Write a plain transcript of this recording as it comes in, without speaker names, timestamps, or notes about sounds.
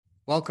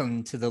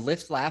Welcome to the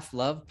Lift, Laugh,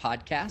 Love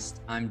podcast.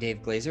 I'm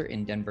Dave Glazer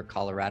in Denver,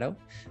 Colorado.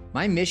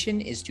 My mission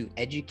is to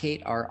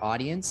educate our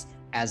audience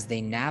as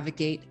they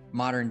navigate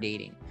modern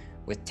dating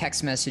with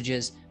text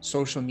messages,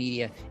 social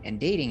media, and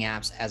dating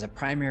apps as a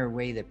primary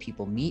way that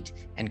people meet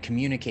and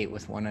communicate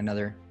with one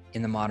another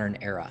in the modern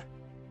era.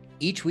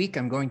 Each week,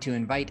 I'm going to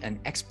invite an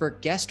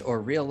expert guest or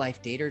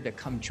real-life dater to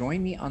come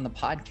join me on the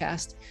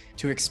podcast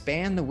to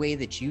expand the way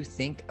that you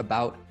think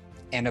about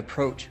and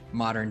approach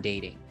modern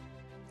dating.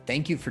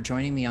 Thank you for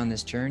joining me on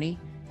this journey,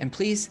 and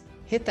please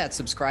hit that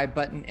subscribe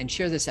button and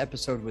share this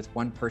episode with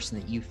one person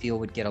that you feel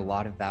would get a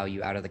lot of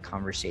value out of the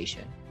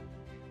conversation.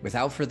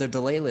 Without further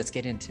delay, let's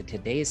get into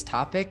today's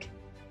topic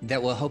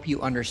that will help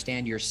you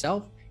understand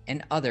yourself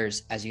and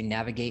others as you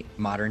navigate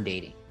modern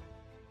dating.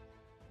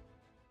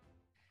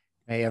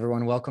 Hey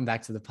everyone, welcome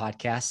back to the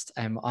podcast.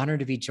 I'm honored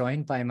to be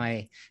joined by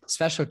my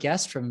special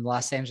guest from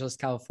Los Angeles,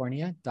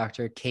 California,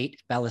 Dr.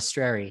 Kate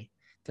Balestrieri.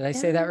 Did I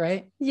say that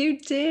right? You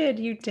did.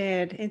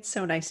 It's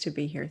so nice to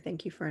be here.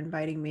 Thank you for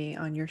inviting me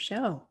on your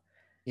show.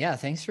 Yeah,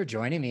 thanks for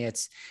joining me.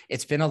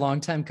 It's been a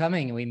long time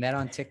coming. We met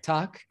on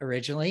TikTok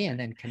originally and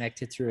then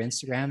connected through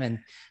Instagram,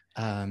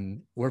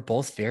 and we're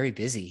both very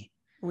busy.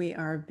 We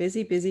are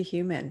busy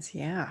humans.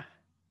 Yeah.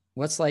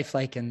 What's life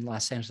like in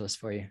Los Angeles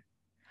for you?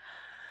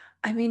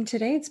 I mean,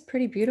 today it's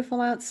pretty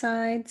beautiful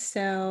outside.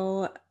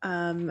 So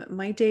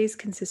my days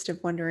consist of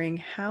wondering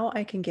how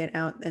I can get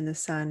out in the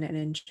sun and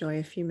enjoy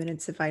a few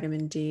minutes of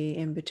vitamin D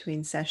in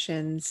between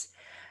sessions.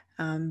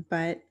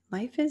 But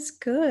life is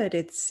good.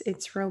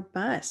 It's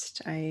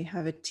robust. I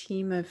have a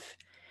team of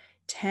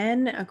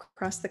 10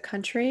 across the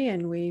country,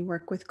 and we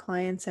work with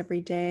clients every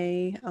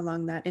day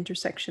along that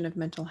intersection of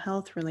mental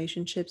health,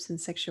 relationships,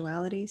 and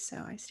sexuality.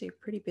 So I stay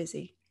pretty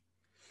busy.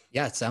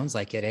 Yeah, it sounds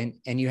like it.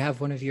 And you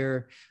have one of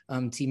your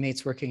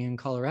teammates working in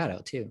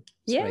Colorado too.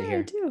 Yeah,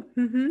 I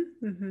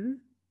do.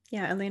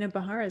 Yeah, Elena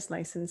Bahar is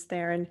licensed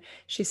there, and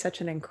she's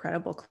such an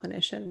incredible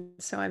clinician.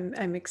 So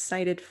I'm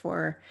excited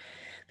for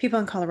people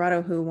in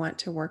Colorado who want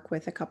to work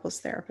with a couples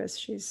therapist.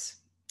 She's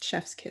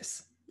chef's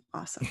kiss.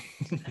 Awesome.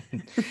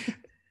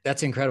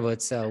 That's incredible.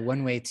 It's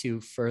one way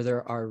to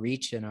further our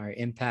reach and our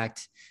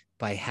impact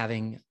by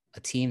having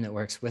a team that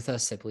works with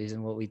us, that believes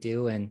in what we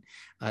do, and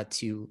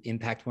to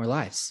impact more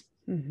lives.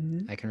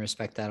 I can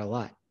respect that a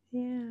lot.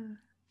 Yeah.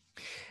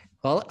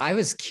 Well, I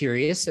was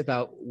curious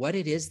about what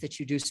it is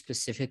that you do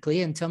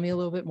specifically, and tell me a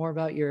little bit more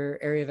about your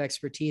area of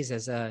expertise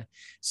as a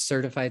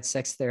certified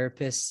sex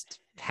therapist,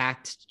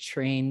 PACT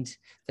trained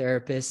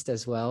therapist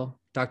as well.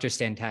 Dr.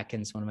 Stan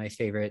Tatkin's one of my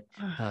favorite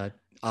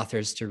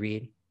authors to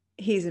read.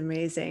 He's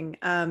amazing.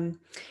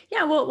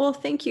 Yeah. Well,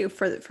 thank you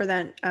for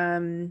that.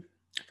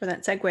 For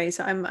that segue.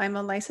 So I'm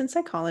a licensed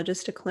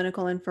psychologist, a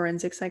clinical and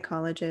forensic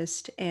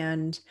psychologist,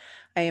 and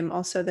I am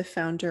also the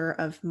founder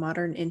of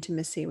Modern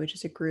Intimacy, which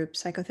is a group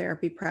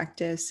psychotherapy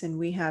practice, and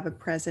we have a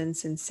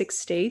presence in 6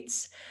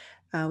 states.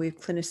 We have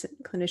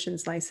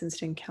clinicians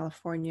licensed in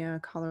California,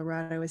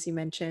 Colorado, as you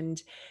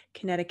mentioned,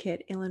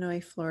 Connecticut,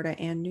 Illinois, Florida,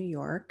 and New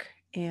York,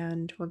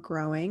 and we're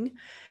growing.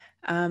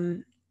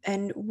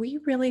 And we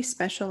really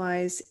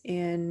specialize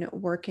in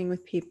working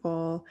with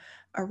people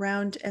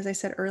around, as I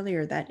said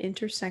earlier, that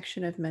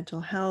intersection of mental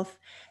health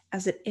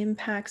as it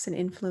impacts and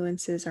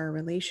influences our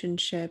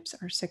relationships,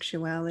 our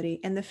sexuality,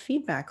 and the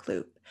feedback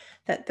loop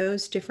that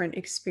those different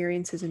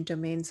experiences and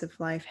domains of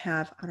life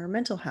have on our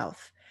mental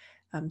health.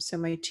 So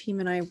my team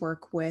and I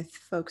work with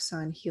folks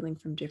on healing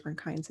from different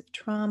kinds of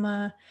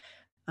trauma,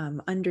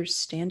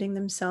 understanding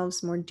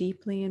themselves more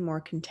deeply and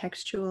more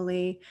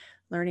contextually,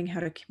 learning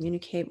how to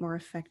communicate more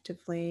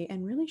effectively,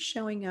 and really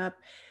showing up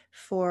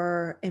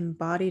for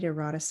embodied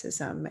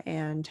eroticism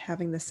and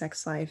having the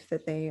sex life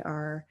that they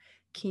are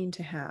keen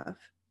to have.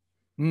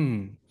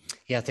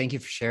 Yeah, thank you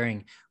for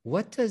sharing.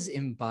 What does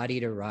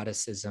embodied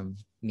eroticism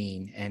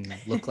mean and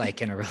look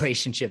like in a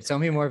relationship? Tell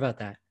me more about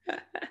that.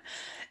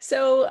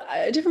 So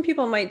different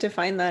people might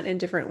define that in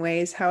different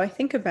ways. How I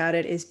think about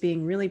it is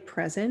being really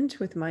present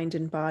with mind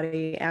and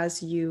body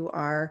as you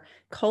are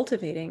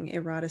cultivating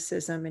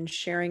eroticism and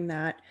sharing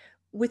that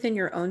within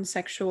your own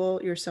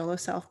your solo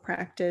self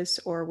practice,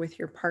 or with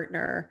your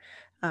partner,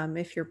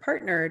 if you're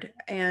partnered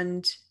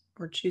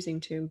or choosing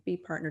to be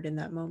partnered in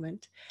that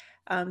moment.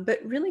 But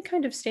really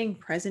kind of staying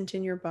present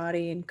in your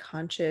body and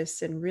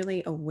conscious and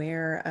really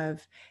aware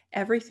of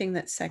everything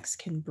that sex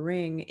can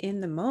bring in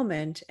the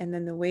moment, and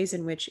then the ways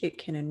in which it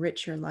can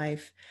enrich your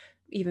life,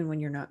 even when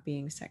you're not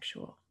being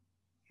sexual.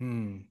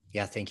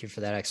 Yeah, thank you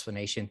for that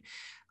explanation.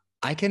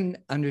 I can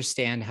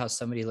understand how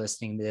somebody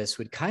listening to this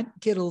would kind of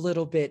get a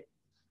little bit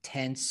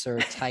tense or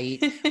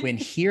tight when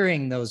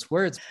hearing those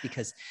words,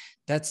 because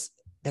that's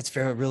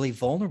really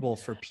vulnerable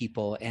for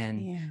people.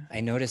 And yeah.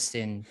 I noticed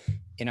in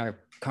our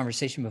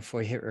conversation before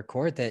we hit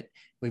record that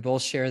we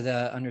both share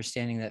the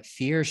understanding that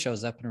fear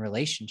shows up in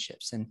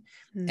relationships, and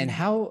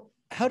how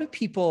do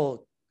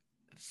people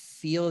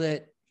feel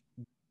that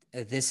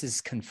this is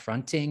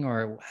confronting,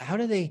 or how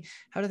do they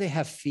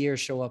have fear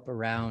show up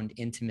around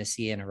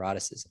intimacy and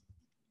eroticism?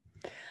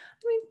 I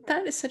mean,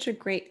 that is such a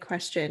great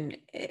question.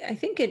 I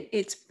think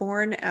it's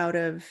born out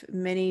of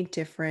many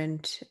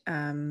different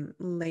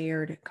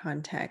layered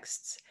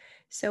contexts.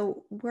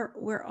 So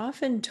we're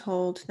often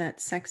told that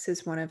sex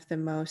is one of the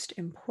most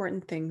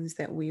important things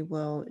that we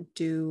will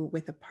do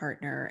with a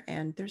partner,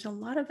 and there's a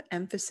lot of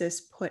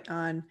emphasis put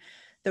on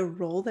the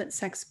role that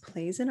sex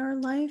plays in our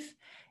life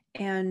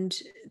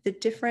and the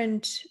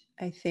different,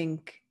 I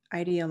think,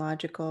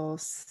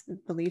 ideological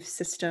belief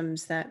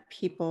systems that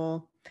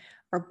people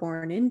are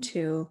born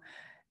into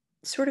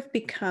sort of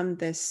become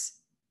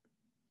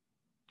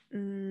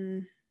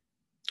mm,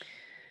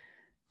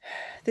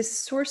 this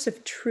source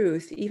of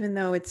truth, even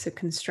though it's a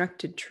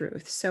constructed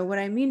truth. So, what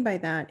I mean by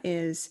that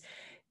is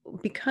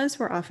because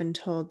we're often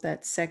told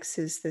that sex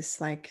is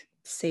this like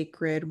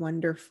sacred,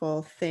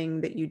 wonderful thing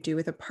that you do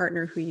with a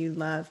partner who you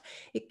love,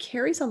 it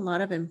carries a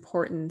lot of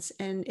importance.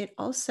 And it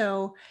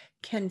also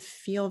can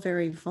feel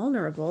very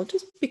vulnerable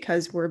just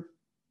because we're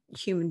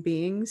human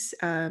beings,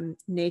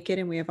 naked,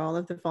 and we have all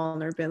of the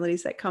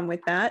vulnerabilities that come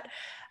with that.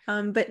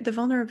 But the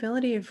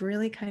vulnerability of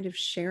really kind of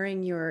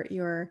sharing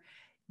your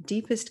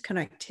deepest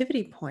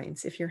connectivity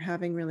points, if you're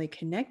having really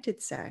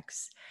connected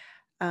sex,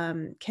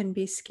 can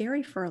be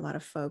scary for a lot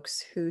of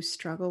folks who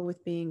struggle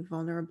with being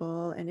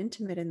vulnerable and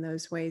intimate in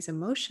those ways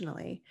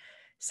emotionally.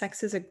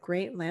 Sex is a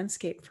great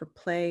landscape for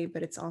play,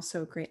 but it's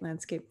also a great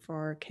landscape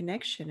for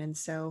connection. And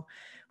so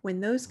when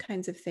those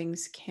kinds of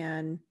things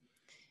can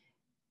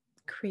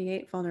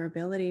create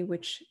vulnerability,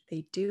 which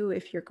they do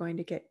if you're going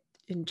to get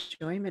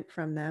enjoyment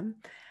from them,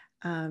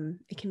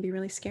 it can be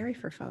really scary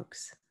for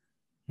folks.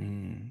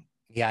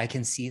 Yeah, I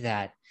can see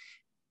that.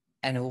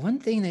 And one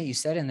thing that you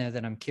said in there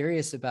that I'm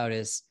curious about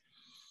is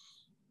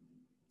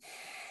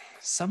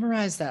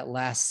summarize that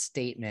last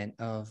statement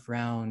of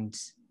around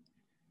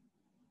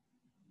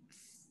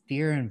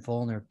fear and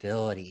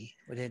vulnerability.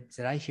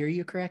 Did I hear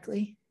you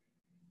correctly?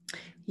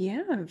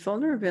 Yeah,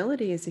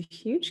 vulnerability is a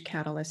huge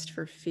catalyst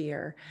for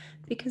fear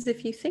because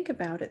if you think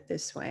about it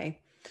this way,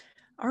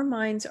 our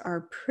minds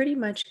are pretty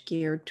much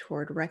geared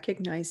toward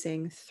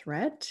recognizing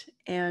threat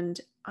and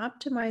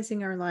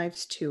optimizing our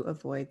lives to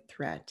avoid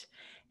threat.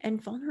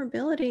 And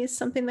vulnerability is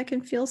something that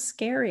can feel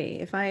scary.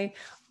 If I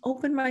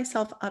open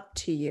myself up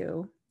to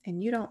you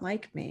and you don't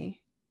like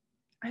me,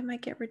 I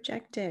might get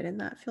rejected and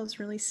that feels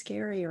really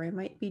scary, or I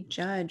might be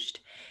judged.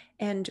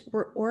 And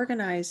we're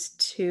organized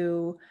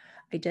to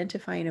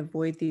identify and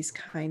avoid these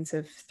kinds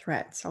of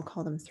threats. I'll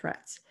call them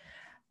threats.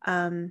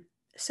 Um,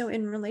 so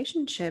in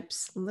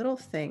relationships, little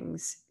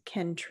things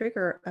can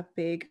trigger a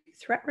big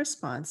threat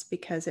response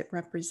because it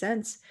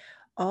represents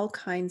all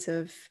kinds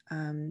of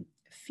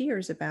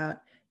fears about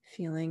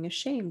feeling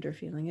ashamed or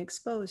feeling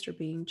exposed or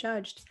being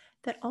judged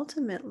that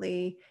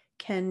ultimately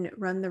can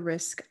run the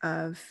risk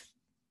of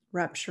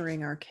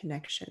rupturing our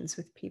connections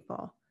with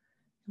people.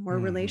 We're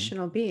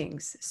relational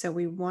beings, so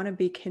we want to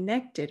be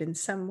connected in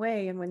some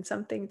way. And when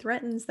something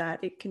threatens that,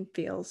 it can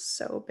feel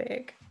so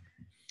big.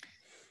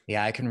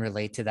 Yeah, I can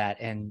relate to that.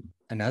 And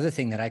another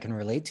thing that I can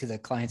relate to the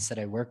clients that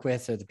I work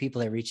with or the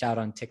people that reach out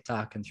on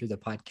TikTok and through the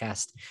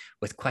podcast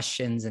with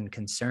questions and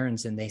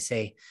concerns, and they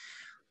say,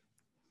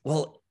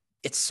 well,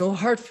 it's so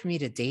hard for me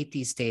to date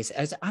these days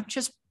as I'm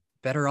just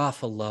better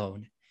off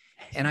alone.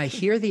 And I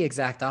hear the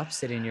exact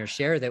opposite in your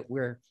share that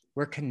we're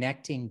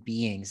connecting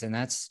beings. And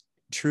that's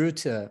true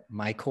to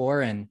my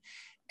core.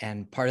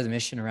 And part of the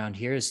mission around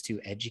here is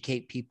to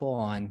educate people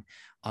on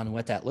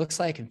what that looks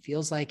like and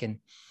feels like. And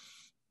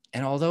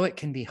although it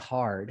can be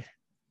hard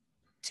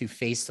to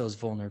face those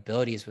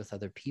vulnerabilities with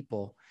other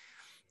people,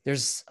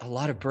 there's a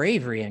lot of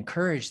bravery and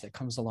courage that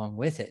comes along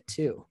with it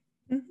too.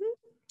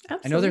 Mm-hmm.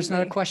 I know there's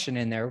not a question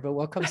in there, but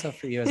what comes up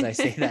for you as I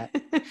say that?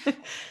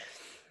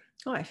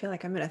 Oh, I feel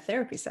like I'm in a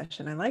therapy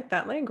session. I like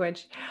that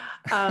language.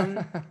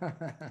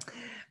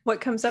 What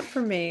comes up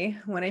for me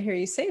when I hear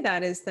you say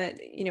that is that,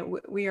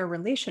 we are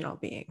relational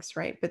beings,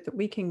 right? But that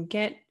we can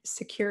get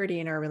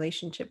security in our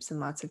relationships in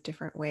lots of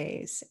different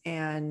ways.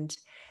 And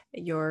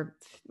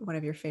one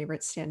of your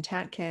favorites, Stan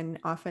Tatkin,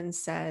 often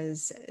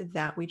says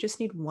that we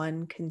just need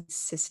one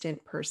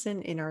consistent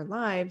person in our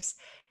lives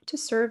to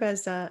serve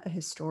as a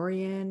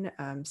historian,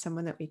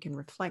 someone that we can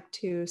reflect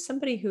to,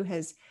 somebody who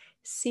has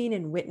seen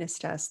and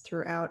witnessed us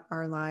throughout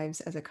our lives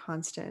as a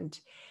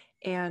constant.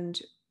 And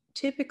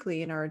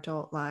typically in our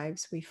adult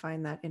lives, we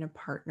find that in a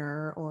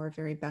partner or a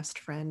very best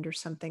friend or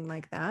something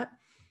like that.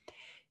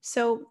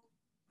 So,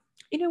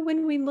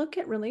 when we look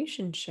at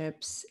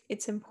relationships,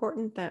 it's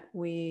important that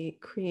we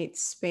create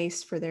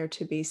space for there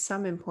to be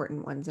some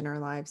important ones in our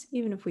lives,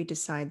 even if we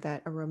decide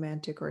that a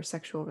romantic or a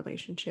sexual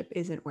relationship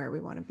isn't where we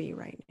want to be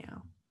right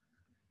now.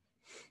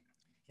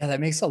 Yeah,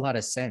 that makes a lot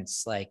of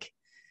sense. Like,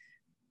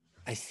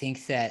 I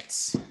think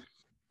that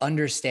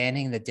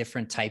understanding the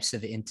different types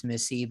of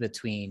intimacy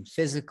between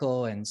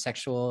physical and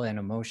sexual and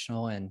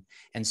emotional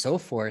and so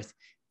forth,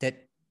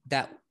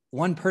 that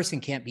one person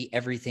can't be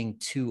everything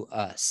to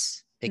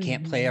us. They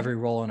can't play every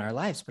role in our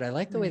lives. But I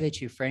like the way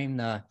that you frame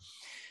that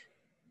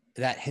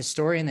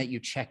historian that you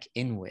check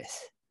in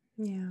with.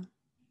 Yeah.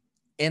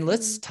 And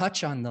let's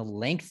touch on the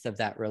length of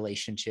that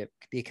relationship,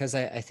 because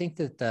I think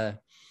that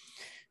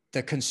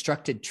the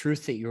constructed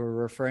truth that you were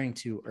referring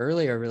to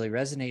earlier really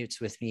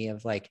resonates with me,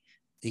 of like,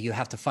 you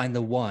have to find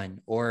the one,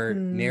 or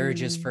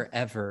marriage is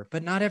forever,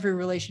 but not every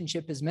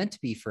relationship is meant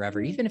to be forever,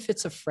 even if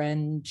it's a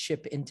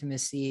friendship,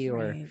 intimacy,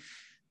 or Right.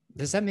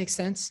 does that make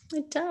sense?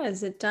 It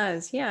does. It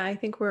does. Yeah, I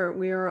think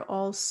we are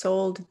all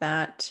sold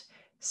that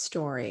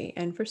story.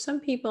 And for some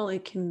people,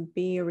 it can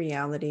be a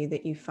reality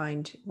that you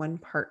find one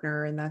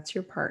partner and that's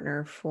your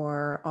partner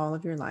for all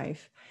of your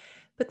life.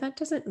 But that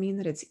doesn't mean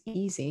that it's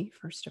easy,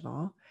 first of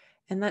all.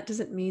 And that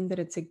doesn't mean that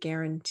it's a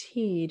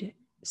guaranteed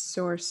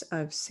source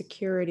of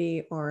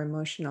security or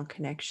emotional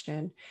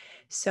connection.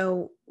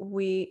 So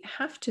we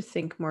have to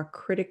think more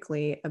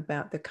critically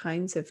about the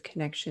kinds of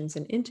connections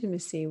and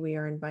intimacy we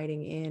are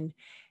inviting in,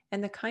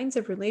 and the kinds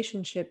of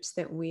relationships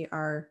that we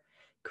are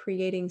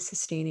creating,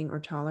 sustaining, or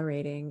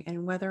tolerating,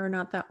 and whether or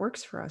not that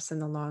works for us in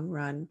the long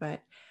run.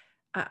 But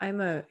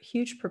I'm a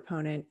huge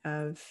proponent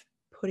of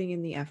putting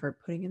in the effort,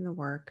 putting in the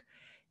work,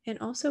 and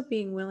also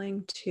being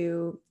willing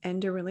to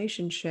end a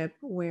relationship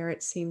where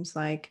it seems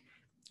like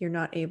you're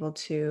not able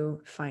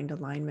to find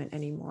alignment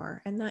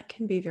anymore. And that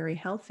can be very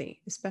healthy,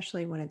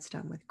 especially when it's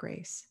done with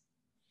grace.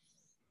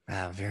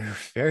 Wow, very,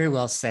 very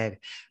well said.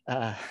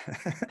 Uh,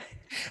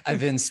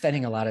 I've been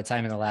spending a lot of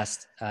time in the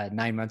last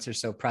 9 months or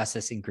so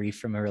processing grief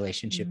from a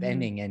relationship Mhm.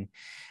 ending,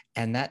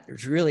 and that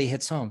really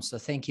hits home. So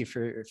thank you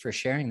for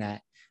sharing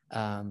that,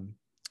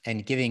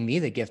 and giving me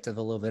the gift of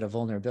a little bit of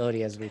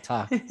vulnerability as we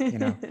talk.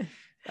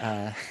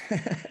 Uh,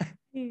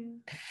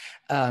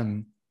 Yeah.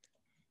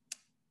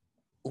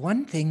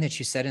 One thing that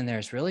you said in there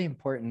is really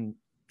important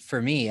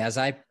for me as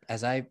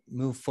I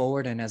move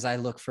forward and as I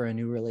look for a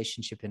new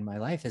relationship in my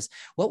life, is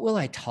what will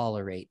I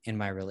tolerate in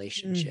my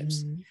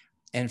relationships? Mhm.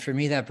 And for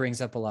me, that brings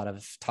up a lot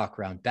of talk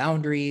around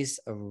boundaries,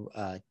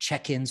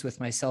 check-ins with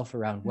myself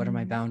around what are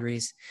my Mhm.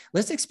 boundaries.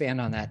 Let's expand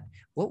on that.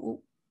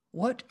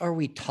 What are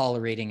we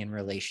tolerating in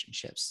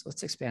relationships?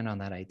 Let's expand on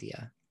that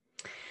idea.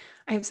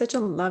 I have such a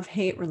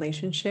love-hate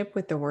relationship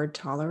with the word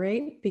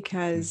tolerate,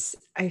 because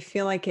I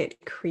feel like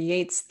it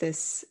creates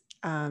this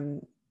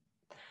um,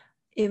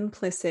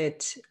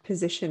 implicit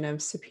position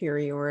of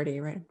superiority,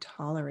 right? I'm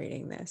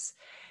tolerating this.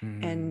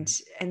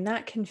 Mm. And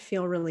that can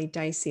feel really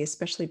dicey,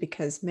 especially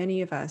because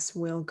many of us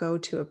will go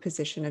to a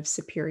position of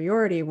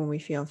superiority when we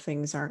feel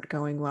things aren't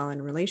going well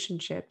in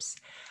relationships.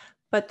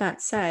 But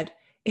that said,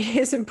 it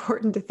is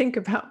important to think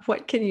about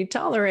what can you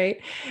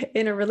tolerate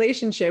in a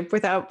relationship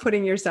without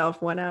putting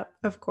yourself one up,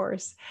 of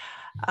course.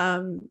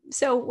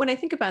 So when I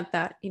think about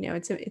that,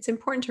 it's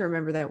important to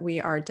remember that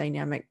we are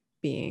dynamic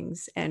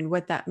beings, and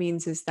what that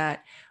means is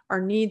that our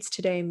needs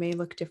today may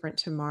look different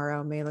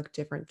tomorrow, may look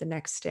different the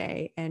next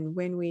day, and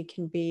when we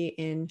can be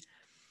in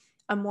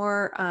a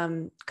more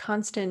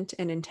constant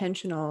and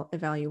intentional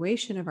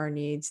evaluation of our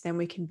needs, then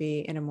we can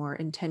be in a more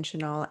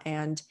intentional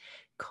and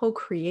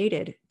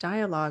co-created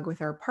dialogue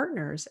with our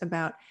partners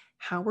about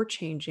how we're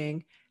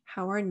changing,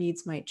 how our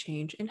needs might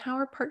change, and how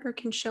our partner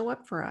can show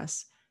up for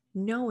us,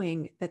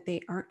 knowing that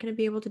they aren't going to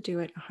be able to do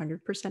it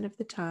 100% of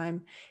the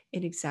time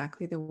in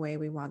exactly the way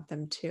we want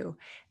them to.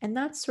 And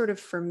that's sort of,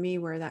 for me,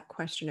 where that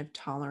question of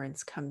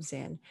tolerance comes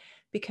in,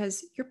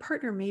 because your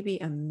partner may be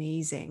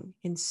amazing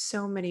in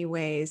so many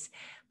ways,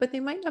 but they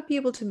might not be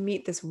able to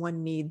meet this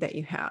one need that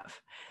you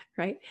have,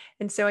 right?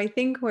 And so I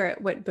think where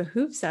what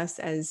behooves us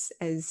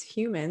as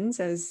humans,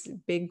 as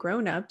big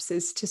grown-ups,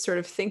 is to sort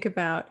of think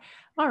about,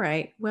 all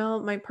right, well,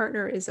 my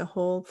partner is a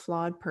whole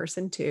flawed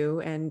person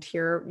too, and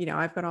here,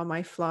 I've got all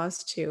my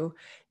flaws too.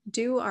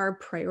 Do our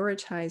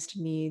prioritized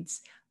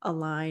needs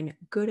align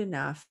good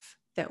enough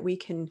that we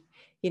can,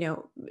 you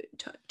know,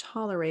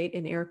 tolerate,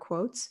 in air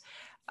quotes,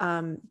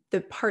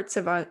 the parts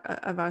of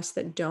us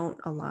that don't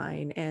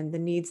align and the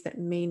needs that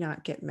may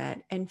not get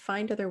met, and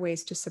find other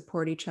ways to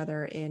support each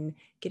other in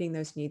getting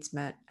those needs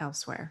met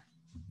elsewhere.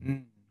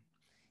 Mm.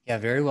 Yeah,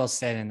 very well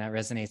said. And that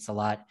resonates a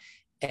lot.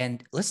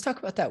 And let's talk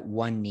about that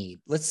one need.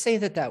 Let's say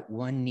that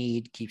one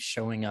need keeps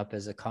showing up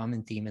as a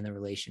common theme in the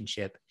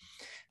relationship.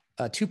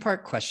 A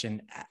two-part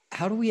question.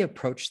 How do we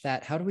approach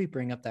that? How do we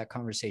bring up that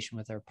conversation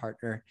with our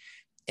partner?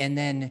 And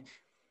then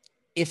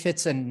if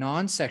it's a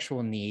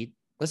non-sexual need,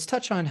 let's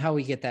touch on how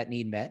we get that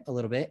need met a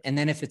little bit. And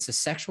then if it's a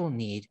sexual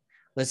need,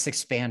 let's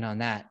expand on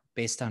that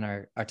based on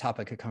our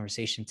topic of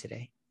conversation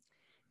today.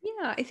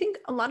 Yeah, I think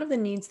a lot of the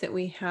needs that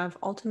we have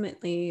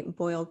ultimately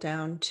boil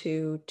down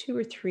to two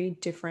or three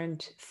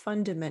different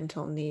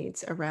fundamental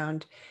needs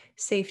around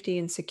safety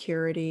and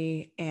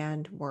security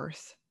and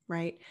worth,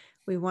 right?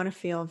 We want to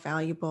feel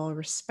valuable,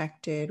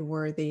 respected,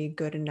 worthy,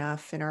 good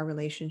enough in our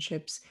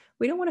relationships.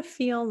 We don't want to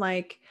feel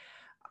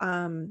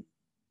um,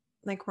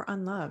 like we're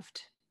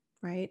unloved,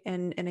 right?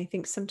 And I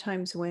think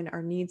sometimes when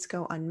our needs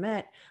go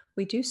unmet,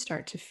 we do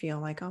start to feel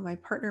like, oh, my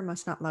partner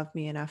must not love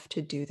me enough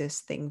to do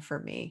this thing for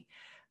me,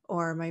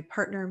 or my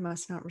partner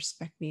must not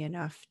respect me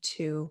enough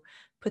to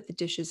put the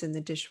dishes in the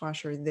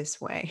dishwasher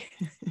this way.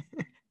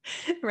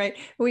 Right?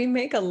 We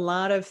make a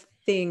lot of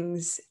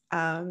things.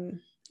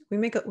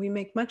 We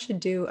make much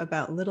ado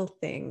about little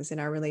things in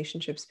our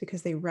relationships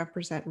because they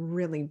represent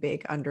really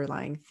big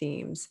underlying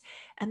themes,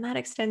 and that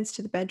extends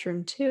to the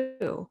bedroom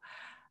too.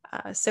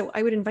 So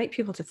I would invite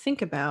people to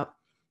think about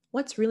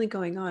what's really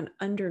going on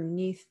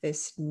underneath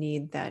this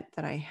need that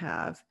I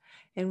have,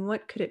 and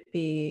what could it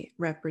be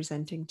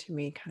representing to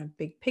me, kind of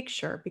big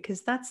picture,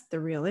 because that's the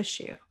real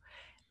issue,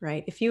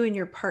 right? If you and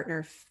your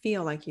partner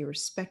feel like you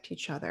respect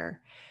each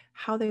other,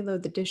 how they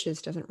load the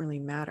dishes doesn't really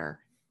matter,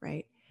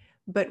 right?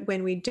 But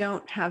when we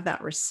don't have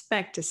that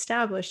respect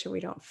established and we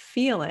don't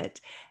feel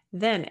it,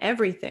 then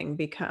everything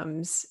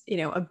becomes,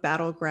 a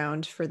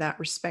battleground for that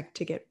respect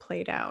to get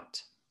played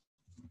out.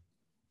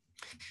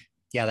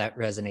 Yeah, that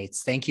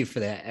resonates. Thank you for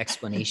that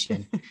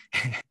explanation.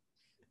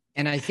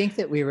 And I think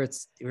that we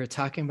were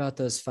talking about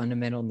those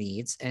fundamental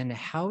needs, and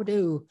how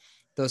do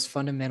those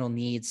fundamental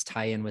needs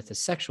tie in with a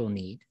sexual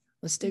need?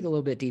 Let's dig a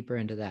little bit deeper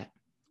into that.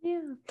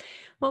 Yeah.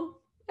 Well,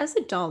 as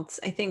adults,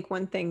 I think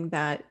one thing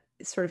that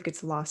sort of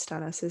gets lost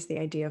on us is the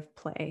idea of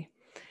play.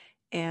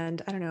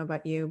 And I don't know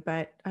about you,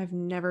 but I've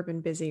never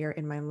been busier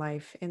in my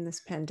life in this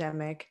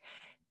pandemic.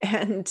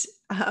 And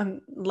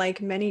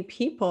like many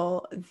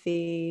people,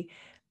 the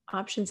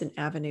options and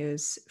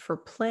avenues for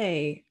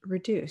play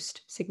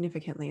reduced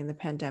significantly in the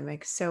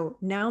pandemic. So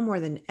now more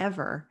than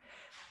ever,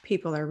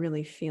 people are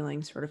really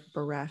feeling sort of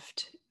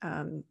bereft,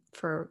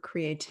 for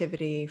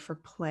creativity, for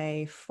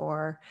play,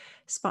 for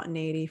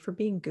spontaneity, for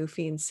being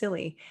goofy and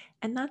silly.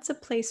 And that's a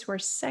place where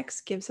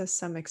sex gives us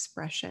some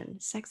expression.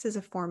 Sex is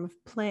a form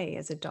of play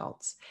as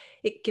adults.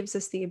 It gives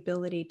us the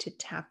ability to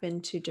tap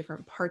into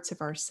different parts of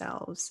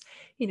ourselves,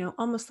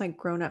 almost like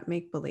grown up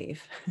make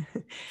believe.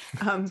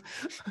 um,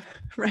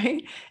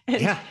 right?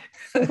 And Yeah.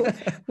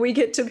 we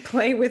get to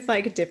play with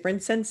like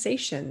different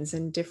sensations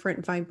and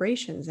different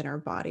vibrations in our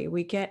body.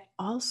 We get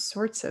all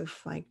sorts of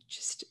like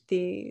just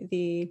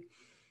the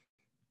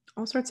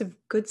all sorts of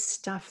good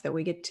stuff that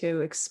we get to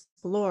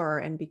explore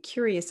and be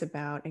curious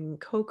about and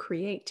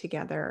co-create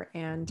together.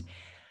 And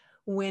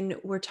when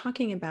we're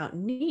talking about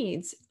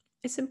needs,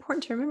 it's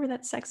important to remember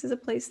that sex is a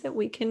place that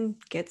we can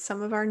get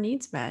some of our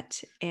needs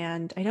met.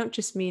 And I don't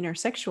just mean our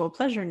sexual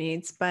pleasure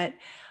needs, but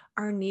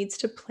our needs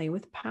to play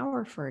with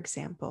power, for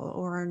example,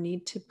 or our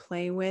need to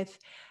play with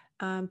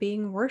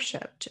being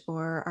worshiped,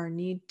 or our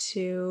need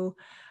to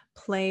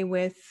play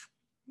with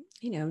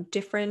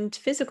different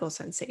physical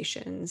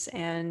sensations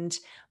and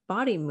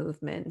body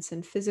movements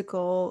and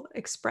physical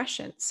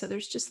expressions. So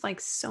there's just like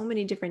so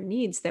many different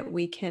needs that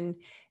we can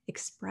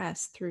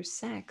express through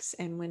sex.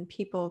 And when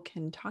people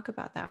can talk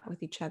about that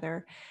with each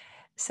other,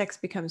 sex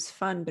becomes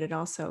fun, but it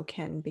also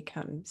can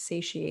become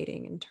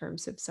satiating in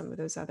terms of some of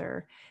those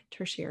other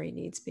tertiary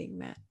needs being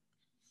met.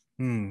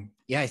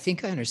 Yeah, I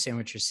think I understand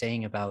what you're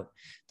saying about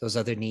those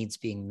other needs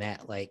being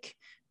met, like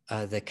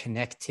the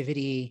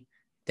connectivity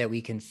that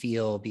we can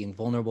feel being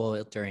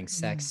vulnerable during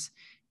sex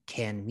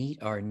can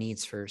meet our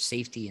needs for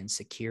safety and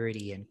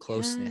security and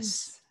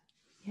closeness.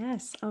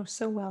 Yes. Yes. Oh,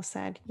 so well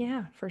said.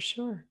 Yeah, for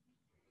sure.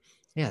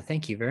 Yeah,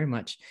 thank you very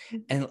much.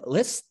 And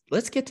let's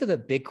get to the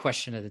big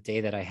question of the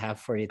day that I have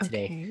for you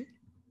today. Okay.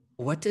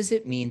 What does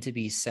it mean to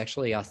be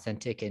sexually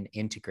authentic and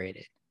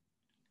integrated?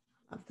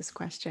 Love this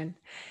question.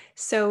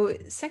 So,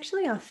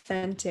 sexually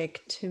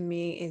authentic to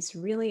me is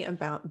really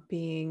about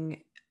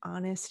being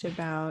honest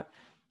about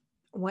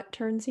what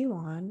turns you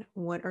on,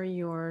 what are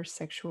your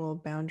sexual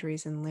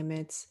boundaries and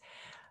limits,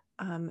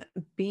 um,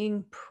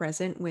 being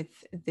present with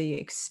the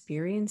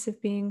experience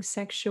of being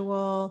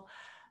sexual,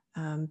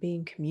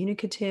 being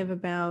communicative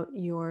about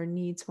your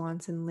needs,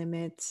 wants, and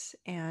limits,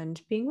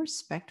 and being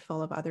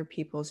respectful of other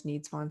people's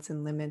needs, wants,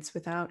 and limits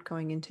without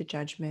going into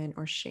judgment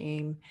or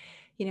shame.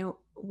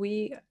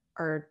 We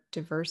are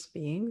diverse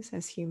beings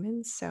as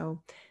humans,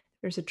 so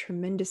there's a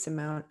tremendous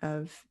amount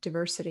of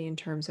diversity in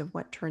terms of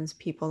what turns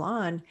people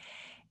on.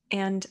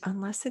 And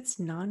unless it's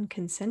non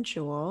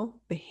consensual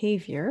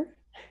behavior,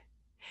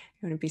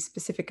 I want to be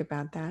specific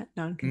about that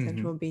non Mm-hmm.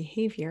 consensual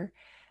behavior,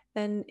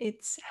 then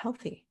it's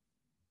healthy,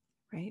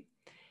 right?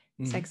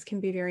 Mm-hmm. Sex can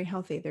be very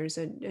healthy. There's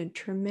a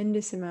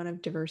tremendous amount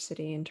of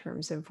diversity in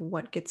terms of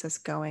what gets us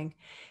going.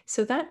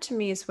 So, that to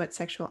me is what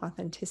sexual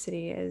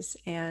authenticity is.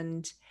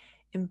 And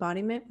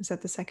embodiment, was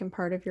that the second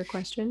part of your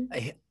question?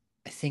 I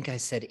think I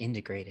said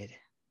integrated,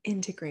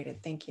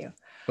 Integrated, thank you.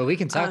 but we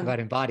can talk Um, about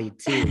embodied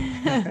too.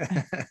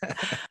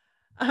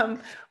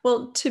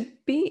 well, to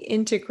be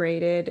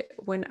integrated,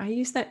 when I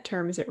use that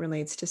term as it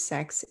relates to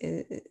sex,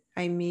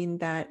 I mean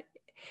that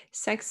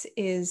sex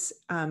is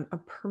a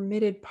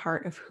permitted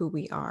part of who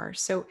we are.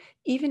 So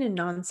even in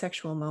non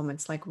sexual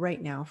moments, like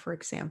right now, for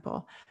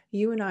example,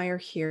 you and I are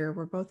here,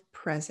 we're both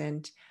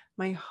present.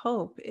 My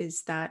hope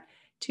is that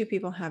two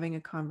people having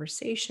a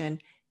conversation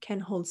can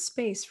hold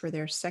space for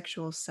their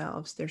sexual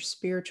selves, their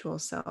spiritual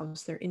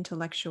selves, their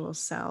intellectual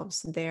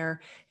selves,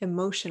 their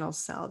emotional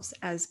selves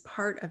as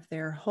part of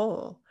their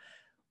whole.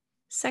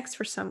 Sex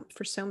for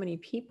so many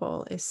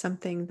people is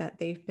something that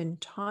they've been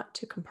taught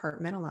to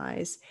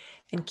compartmentalize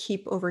and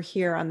keep over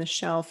here on the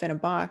shelf in a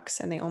box,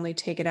 and they only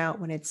take it out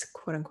when it's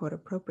quote unquote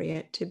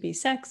appropriate to be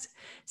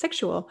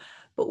sexual.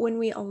 But when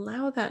we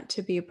allow that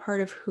to be a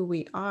part of who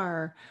we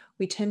are,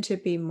 we tend to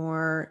be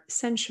more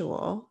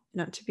sensual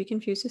not to be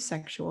confused with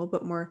sexual,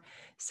 but more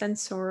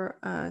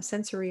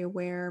sensory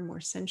aware,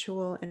 more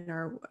sensual in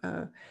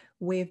our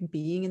way of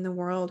being in the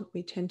world.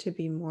 We tend to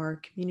be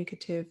more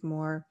communicative,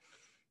 more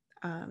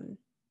um,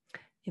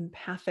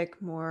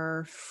 empathic,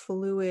 more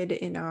fluid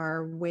in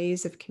our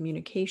ways of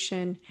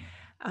communication,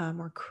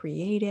 more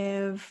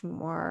creative,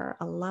 more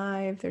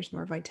alive. There's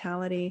more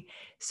vitality.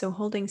 So,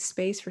 holding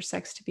space for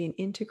sex to be an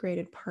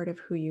integrated part of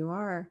who you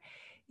are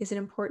is an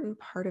important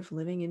part of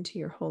living into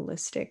your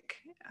holistic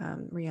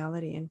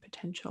reality and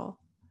potential.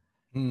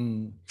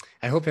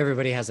 I hope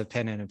everybody has a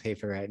pen and a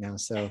paper right now.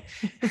 So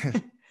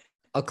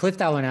I'll clip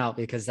that one out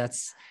because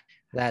that's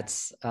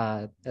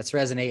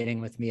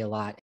resonating with me a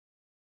lot.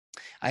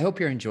 I hope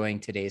you're enjoying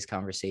today's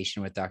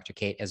conversation with Dr.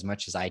 Kate as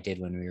much as I did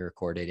when we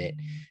recorded it.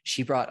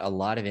 She brought a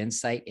lot of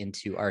insight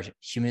into our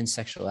human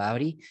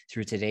sexuality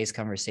through today's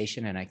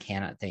conversation, and I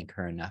cannot thank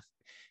her enough.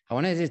 I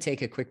wanted to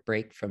take a quick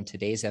break from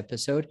today's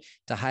episode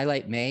to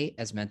highlight May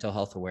as Mental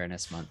Health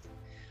Awareness Month.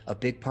 A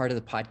big part of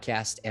the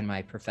podcast and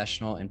my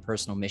professional and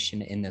personal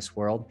mission in this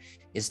world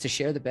is to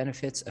share the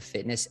benefits of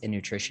fitness and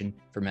nutrition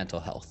for mental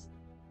health.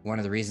 One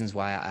of the reasons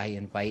why I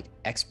invite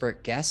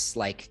expert guests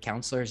like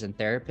counselors and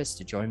therapists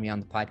to join me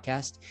on the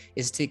podcast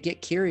is to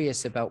get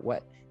curious about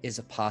what is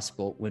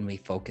possible when we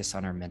focus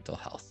on our mental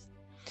health.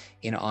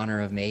 In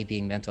honor of May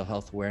being Mental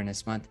Health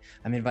Awareness Month,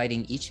 I'm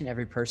inviting each and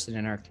every person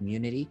in our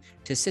community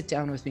to sit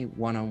down with me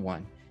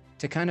one-on-one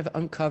to kind of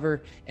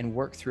uncover and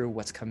work through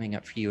what's coming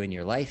up for you in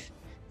your life,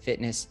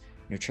 fitness,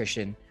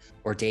 nutrition,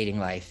 or dating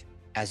life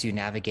as you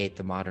navigate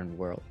the modern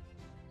world.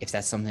 If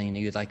that's something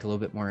you'd like a little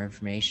bit more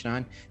information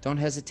on, don't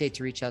hesitate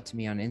to reach out to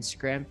me on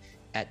Instagram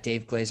at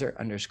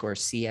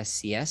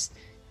DaveGlazer_CSCS,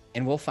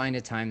 and we'll find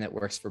a time that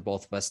works for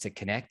both of us to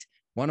connect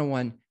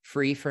one-on-one,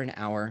 free for an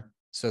hour,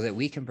 so that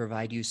we can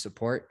provide you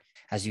support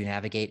as you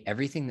navigate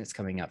everything that's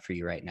coming up for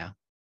you right now.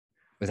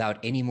 Without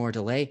any more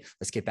delay,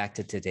 let's get back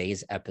to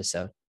today's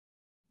episode.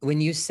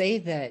 When you say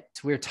that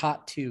we're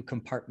taught to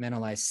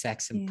compartmentalize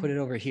sex and put it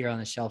over here on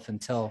the shelf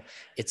until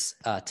it's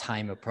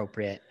time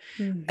appropriate,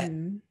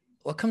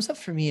 what comes up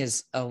for me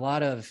is a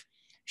lot of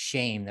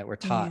shame that we're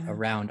taught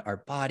around our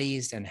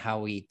bodies and how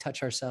we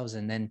touch ourselves,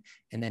 and then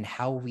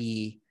how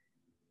we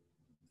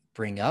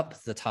bring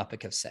up the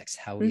topic of sex,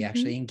 how we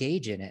actually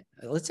engage in it.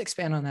 Let's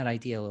expand on that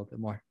idea a little bit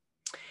more.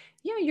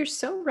 Yeah, you're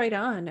so right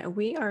on.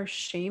 We are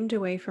shamed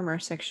away from our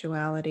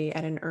sexuality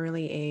at an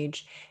early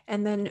age.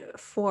 And then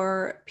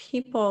for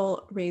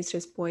people raised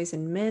as boys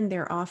and men,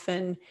 they're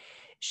often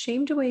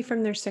shamed away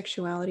from their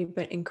sexuality,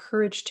 but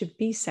encouraged to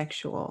be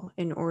sexual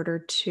in order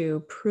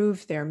to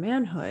prove their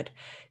manhood.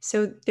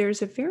 So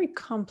there's a very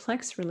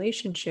complex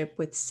relationship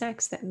with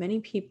sex that many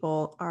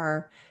people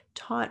are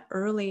taught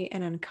early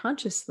and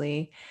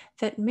unconsciously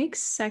that makes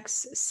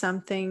sex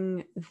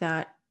something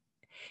that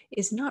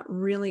is not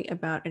really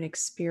about an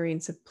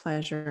experience of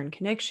pleasure and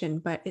connection,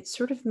 but it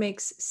sort of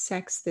makes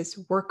sex this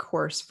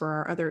workhorse for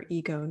our other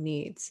ego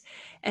needs.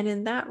 And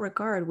in that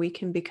regard, we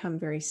can become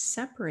very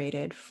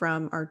separated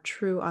from our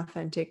true,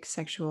 authentic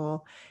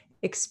sexual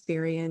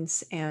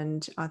experience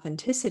and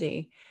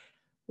authenticity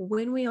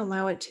when we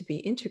allow it to be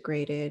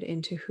integrated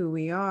into who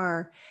we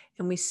are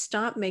and we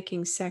stop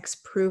making sex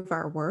prove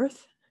our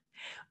worth.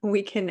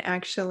 We can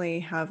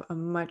actually have a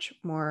much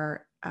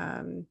more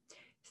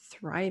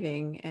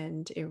thriving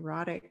and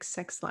erotic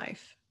sex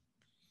life.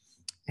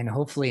 And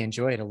hopefully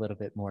enjoy it a little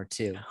bit more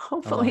too.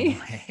 Hopefully.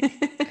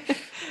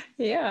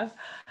 Yeah.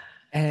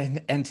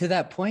 And to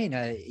that point,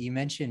 you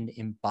mentioned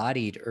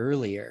embodied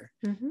earlier.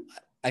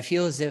 I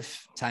feel as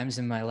if times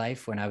in my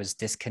life when I was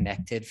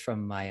disconnected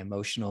from my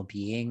emotional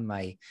being,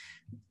 my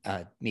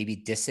maybe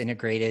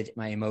disintegrated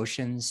my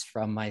emotions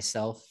from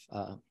myself,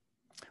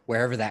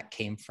 wherever that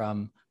came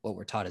from, what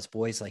we're taught as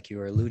boys, like you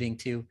were alluding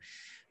to.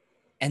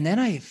 And then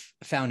I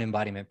found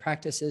embodiment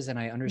practices and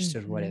I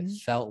understood what it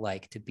felt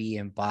like to be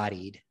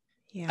embodied.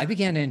 I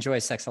began to enjoy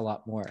sex a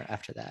lot more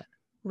after that.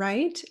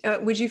 Right.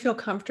 Would you feel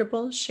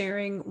comfortable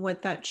sharing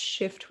what that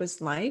shift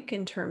was like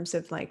in terms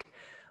of like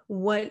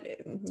what,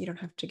 you don't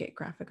have to get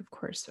graphic, of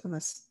course,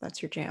 unless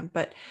that's your jam,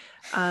 but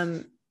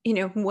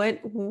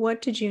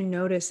what did you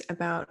notice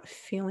about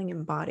feeling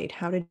embodied?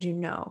 How did you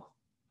know?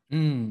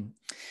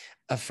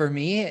 For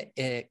me,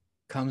 it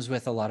comes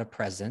with a lot of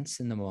presence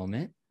in the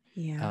moment.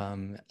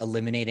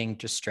 Eliminating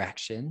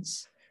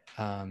distractions.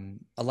 A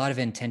lot of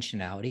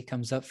intentionality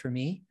comes up for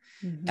me,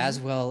 as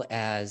well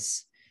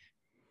as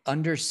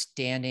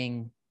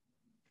understanding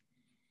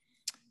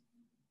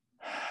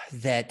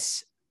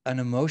that an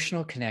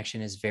emotional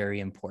connection is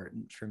very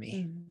important for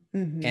me.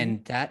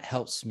 And that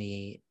helps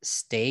me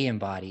stay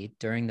embodied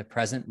during the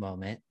present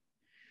moment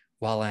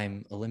while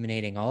I'm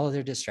eliminating all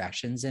other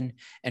distractions and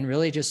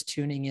really just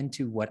tuning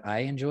into what I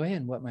enjoy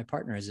and what my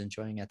partner is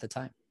enjoying at the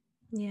time.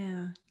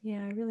 Yeah,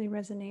 I really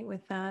resonate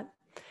with that.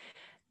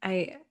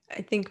 I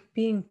think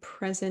being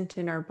present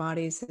in our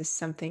bodies is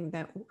something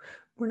that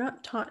we're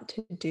not taught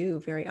to do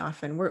very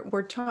often.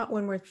 We're taught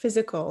when we're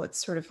physical,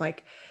 it's sort of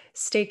like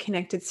stay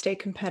connected, stay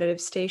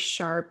competitive, stay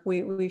sharp.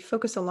 We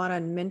focus a lot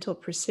on mental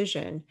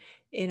precision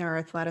in our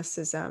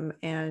athleticism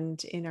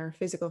and in our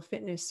physical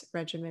fitness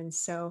regimens.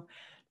 So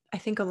I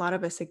think a lot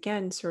of us,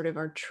 again, sort of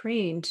are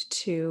trained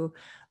to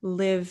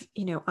live,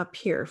 up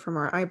here from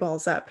our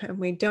eyeballs up, and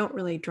we don't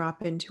really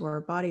drop into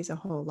our bodies a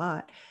whole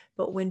lot.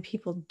 But when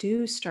people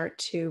do start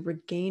to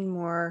regain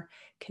more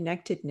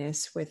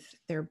connectedness with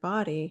their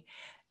body,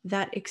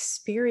 that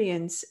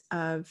experience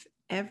of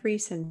every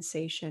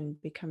sensation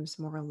becomes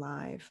more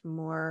alive,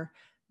 more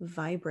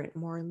vibrant,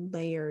 more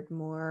layered,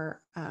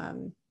 more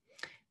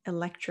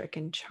electric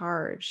and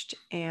charged.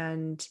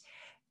 And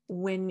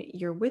when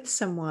you're with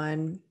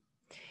someone,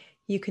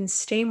 you can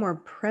stay more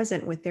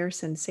present with their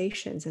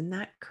sensations, and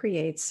that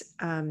creates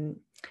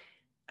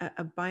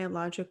a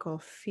biological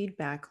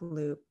feedback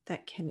loop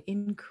that can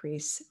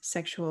increase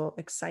sexual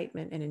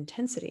excitement and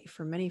intensity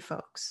for many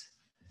folks.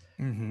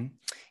 Mm-hmm.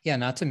 Yeah,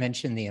 not to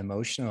mention the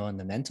emotional and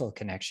the mental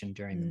connection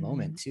during the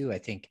moment too. I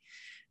think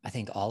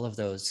all of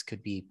those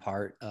could be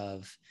part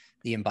of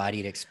the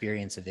embodied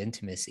experience of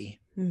intimacy.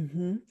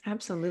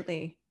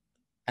 Absolutely.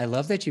 I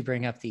love that you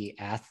bring up the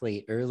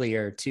athlete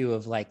earlier too,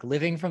 of like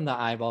living from the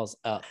eyeballs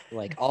up,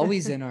 like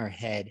always in our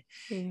head.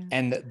 Yeah.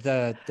 And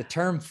the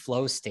term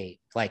flow state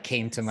like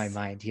came to my Yes.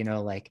 mind,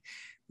 like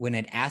when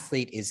an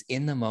athlete is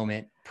in the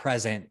moment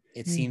present,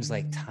 it seems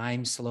like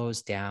time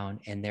slows down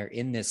and they're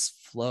in this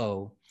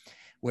flow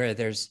where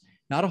there's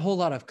not a whole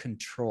lot of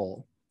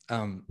control.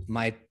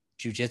 My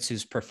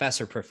jujitsu's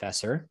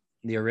professor,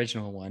 the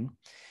original one,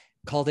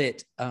 called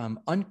it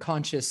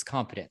unconscious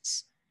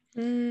competence,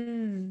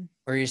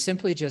 where you're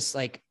simply just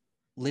like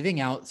living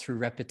out through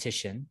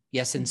repetition.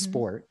 Yes, in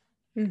sport,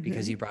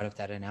 because you brought up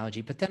that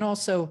analogy, but then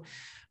also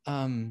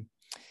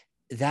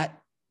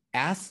that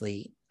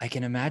athlete, I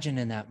can imagine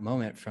in that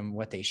moment from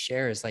what they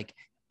share is like,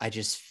 I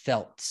just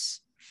felt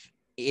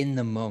in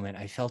the moment.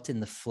 I felt in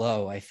the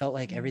flow. I felt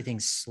like everything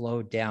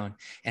slowed down.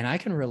 And I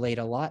can relate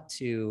a lot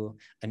to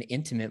an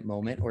intimate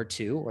moment or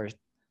two or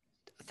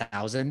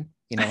 1,000,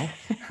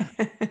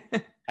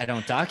 I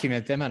don't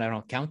document them and I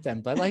don't count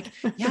them, but like,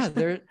 yeah,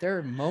 there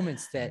are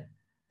moments that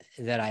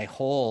I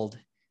hold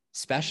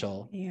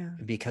special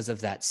because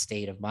of that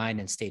state of mind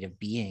and state of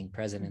being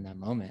present in that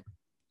moment.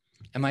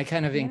 Am I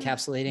kind of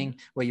encapsulating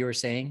what you were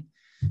saying?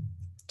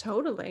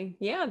 Totally.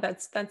 Yeah,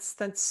 that's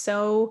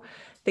so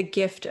the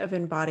gift of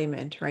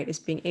embodiment, right? Is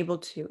being able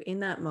to, in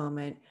that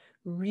moment,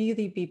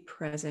 really be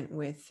present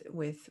with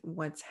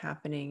what's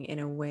happening in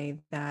a way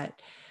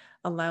that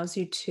allows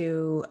you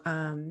to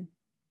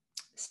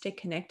stay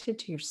connected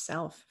to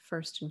yourself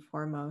first and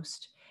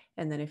foremost.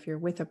 And then if you're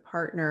with a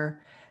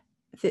partner,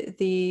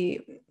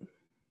 the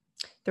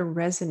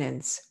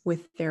resonance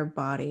with their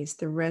bodies,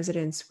 the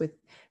resonance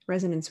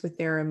with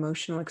their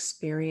emotional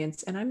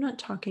experience. And I'm not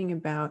talking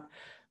about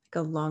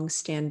like a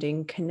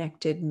long-standing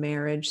connected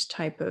marriage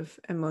type of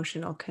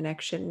emotional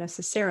connection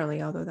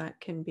necessarily, although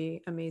that can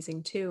be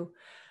amazing too.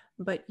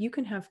 But you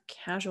can have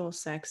casual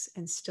sex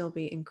and still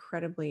be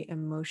incredibly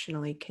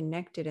emotionally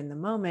connected in the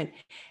moment.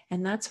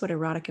 And that's what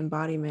erotic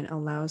embodiment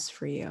allows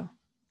for you.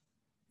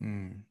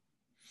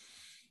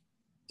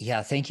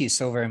 Yeah, thank you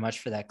so very much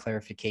for that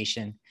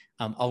clarification.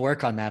 I'll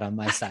work on that on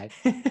my side.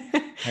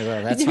 I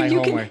will. That's my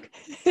homework.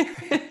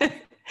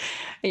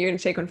 You're going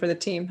to take one for the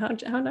team.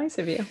 How nice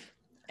of you.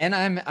 And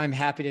I'm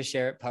happy to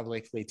share it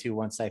publicly too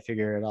once I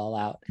figure it all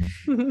out.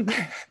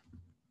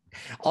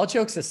 All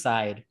jokes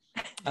aside,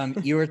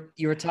 you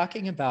were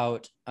talking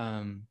about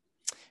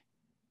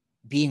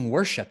being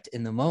worshipped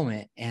in the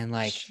moment and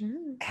like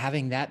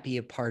having that be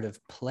a part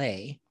of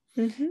play.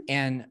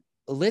 And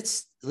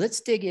let's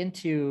dig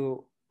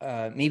into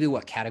maybe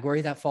what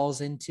category that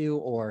falls into,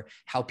 or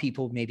how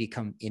people may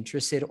become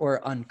interested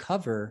or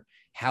uncover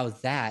how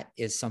that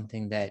is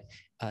something that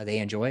they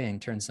enjoy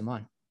and turns them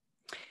on.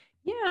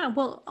 Yeah,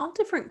 well, all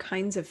different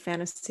kinds of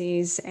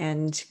fantasies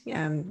and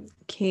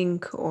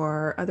kink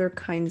or other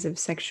kinds of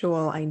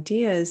sexual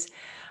ideas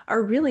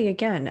are really,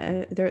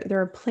 again,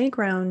 they're a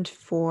playground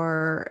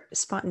for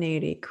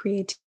spontaneity,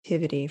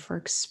 creativity, for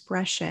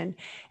expression.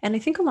 And I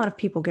think a lot of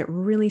people get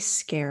really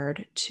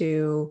scared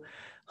to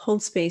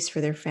hold space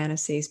for their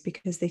fantasies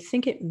because they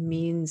think it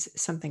means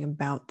something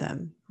about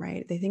them,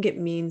 right? They think it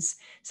means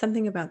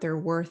something about their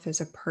worth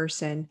as a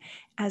person,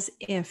 as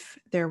if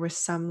there was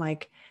some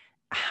like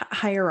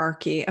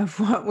hierarchy of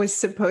what was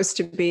supposed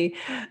to be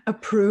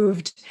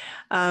approved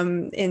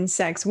in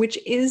sex, which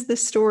is the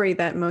story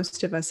that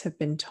most of us have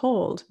been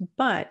told.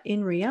 But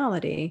in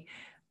reality,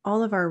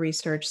 all of our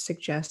research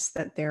suggests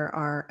that there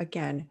are,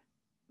 again,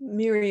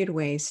 myriad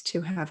ways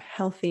to have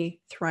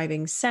healthy,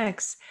 thriving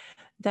sex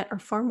that are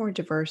far more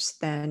diverse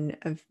than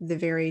of the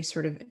very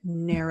sort of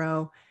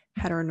narrow,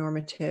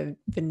 heteronormative,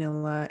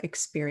 vanilla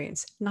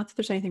experience. Not that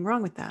there's anything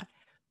wrong with that,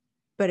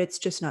 but it's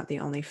just not the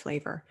only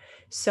flavor.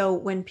 So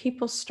when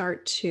people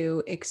start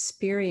to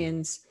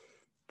experience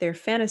their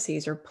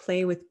fantasies or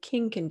play with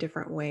kink in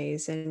different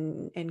ways,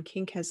 and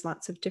kink has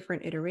lots of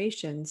different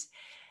iterations,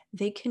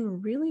 they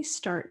can really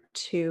start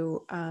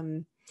to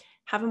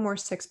have a more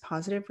sex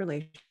positive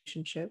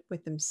relationship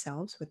with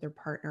themselves, with their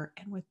partner,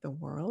 and with the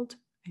world.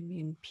 I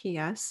mean,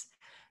 P.S.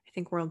 I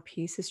think world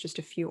peace is just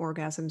a few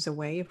orgasms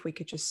away if we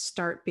could just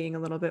start being a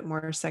little bit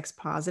more sex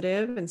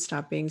positive and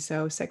stop being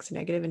so sex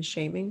negative and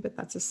shaming, but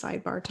that's a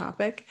sidebar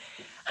topic.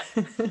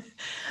 But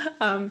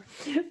when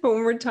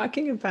we're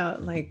talking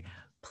about like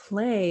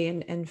play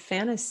and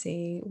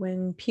fantasy,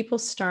 when people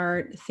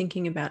start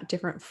thinking about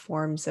different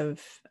forms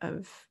of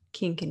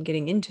kink and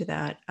getting into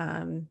that,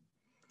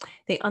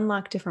 they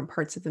unlock different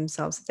parts of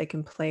themselves that they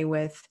can play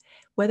with,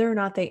 whether or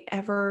not they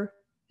ever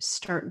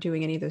start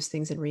doing any of those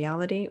things in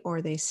reality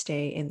or they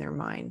stay in their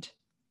mind.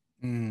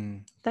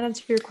 That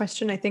answer your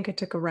question? I think I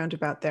took a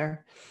roundabout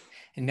there.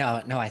 No,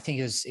 I think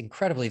it was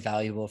incredibly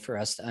valuable for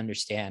us to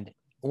understand,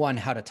 one,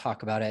 how to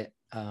talk about it,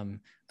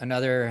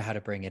 another, how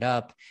to bring it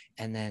up,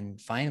 and then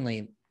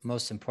finally,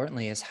 most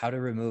importantly, is how to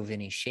remove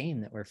any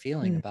shame that we're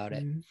feeling about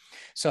it.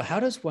 So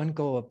how does one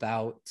go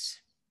about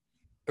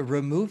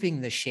removing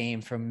the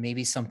shame from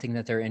maybe something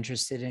that they're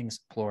interested in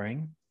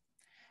exploring,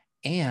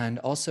 and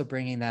also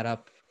bringing that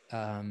up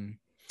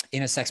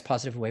in a sex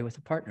positive way with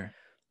a partner?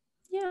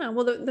 Yeah,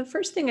 well, the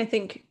first thing I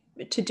think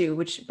to do,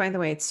 which by the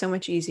way, it's so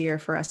much easier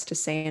for us to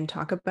say and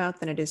talk about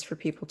than it is for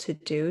people to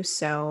do.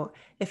 So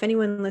if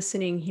anyone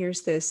listening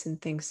hears this and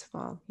thinks,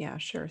 well, yeah,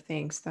 sure,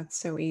 thanks, that's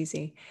so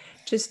easy,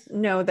 just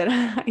know that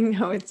I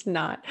know it's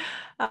not.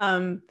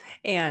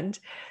 And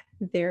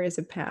there is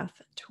a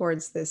path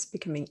towards this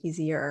becoming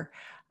easier.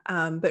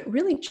 But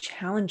really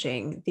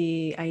challenging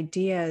the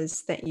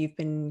ideas that you've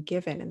been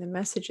given and the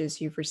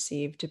messages you've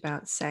received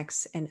about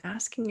sex, and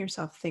asking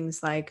yourself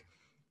things like,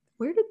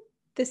 where did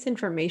this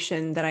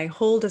information that I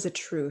hold as a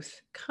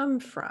truth come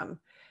from?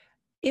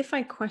 If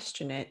I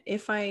question it,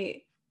 if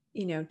I,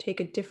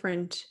 take a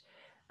different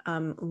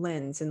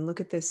lens and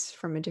look at this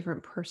from a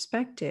different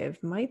perspective,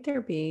 might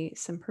there be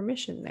some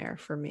permission there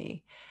for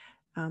me?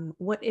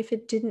 What if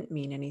it didn't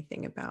mean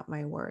anything about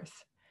my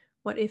worth?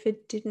 What if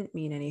it didn't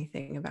mean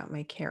anything about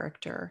my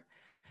character?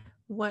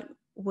 What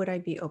would I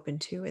be open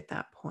to at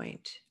that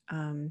point?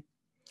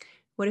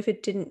 What if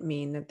it didn't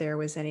mean that there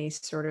was any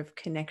sort of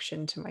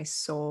connection to my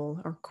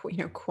soul, or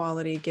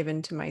quality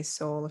given to my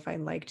soul if I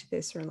liked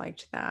this or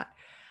liked that?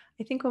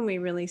 I think when we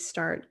really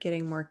start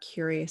getting more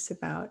curious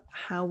about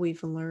how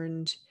we've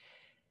learned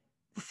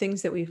the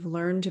things that we've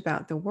learned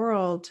about the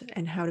world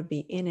and how to be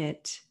in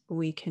it,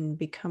 we can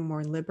become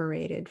more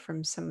liberated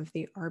from some of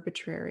the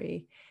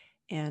arbitrary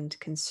and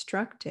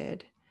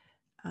constructed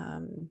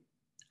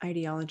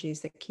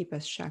ideologies that keep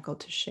us shackled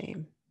to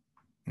shame.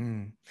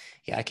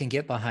 Yeah, I can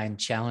get behind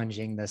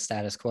challenging the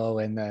status quo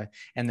and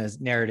the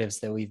narratives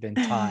that we've been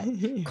taught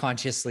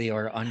consciously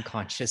or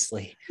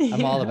unconsciously.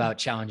 I'm all about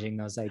challenging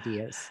those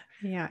ideas.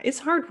 Yeah, it's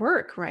hard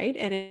work, right?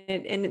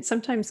 And it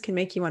sometimes can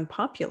make you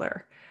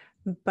unpopular,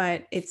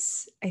 but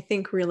it's, I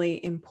think,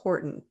 really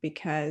important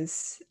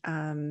because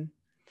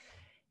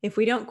if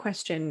we don't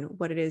question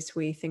what it is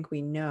we think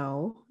we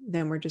know,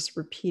 then we're just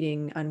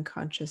repeating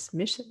unconscious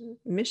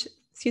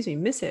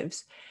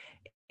missives.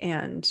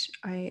 And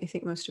I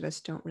think most of us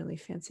don't really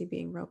fancy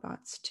being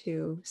robots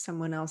to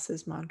someone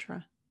else's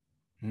mantra.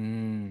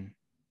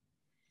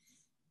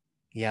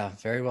 Yeah,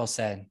 very well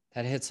said.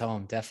 That hits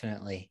home,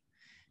 definitely.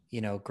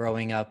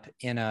 Growing up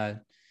in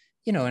a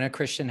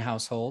Christian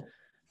household,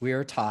 we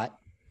were taught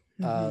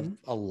a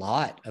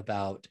lot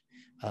about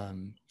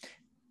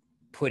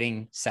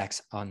putting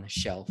sex on the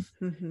shelf,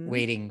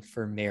 waiting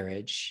for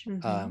marriage,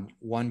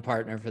 one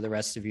partner for the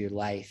rest of your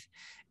life.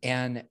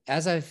 And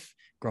as I've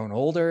grown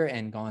older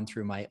and gone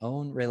through my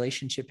own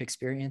relationship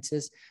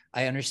experiences,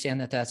 I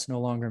understand that that's no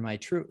longer my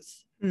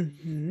truth.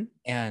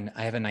 And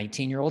I have a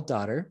 19-year-old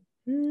daughter,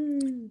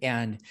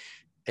 and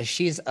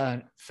she's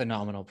a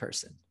phenomenal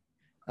person.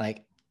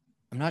 Like,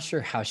 I'm not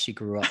sure how she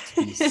grew up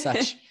to be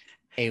such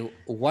a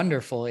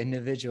wonderful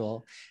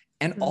individual.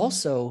 And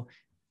also,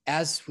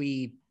 as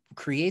we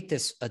create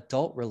this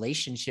adult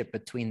relationship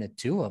between the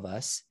two of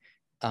us,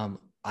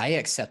 I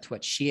accept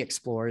what she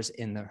explores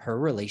in her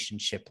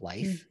relationship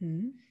life.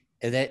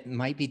 That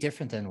might be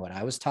different than what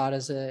I was taught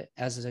as a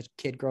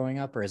kid growing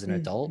up, or as an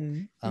adult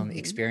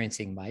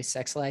experiencing my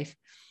sex life,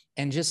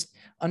 and just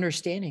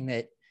understanding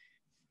that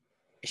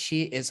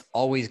she is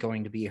always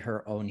going to be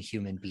her own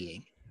human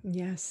being.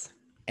 Yes.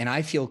 And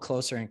I feel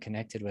closer and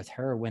connected with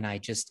her when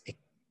I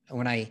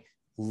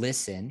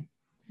listen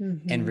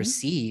and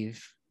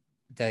receive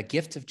the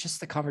gift of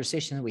just the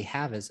conversation that we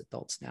have as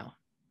adults now.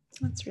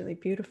 That's really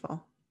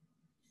beautiful.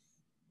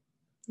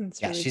 Really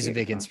she's beautiful. A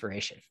big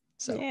inspiration.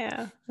 So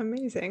yeah,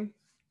 amazing.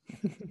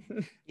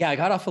 Yeah, I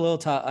got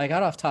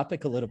off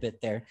topic a little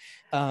bit there.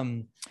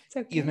 Okay.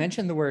 You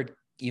mentioned the word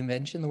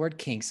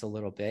kinks a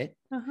little bit.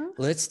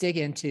 Let's dig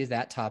into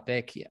that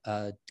topic.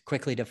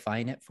 Quickly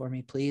define it for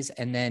me, please,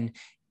 and then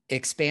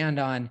expand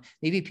on,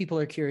 maybe people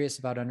are curious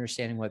about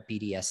understanding what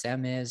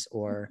BDSM is,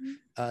 or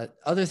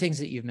other things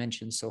that you've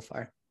mentioned so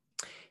far.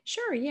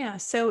 Sure, yeah.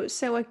 So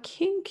a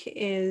kink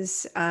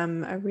is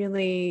a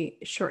really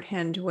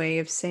shorthand way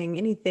of saying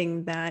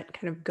anything that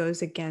kind of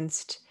goes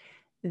against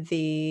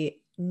the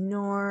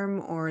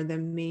norm or the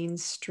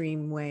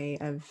mainstream way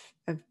of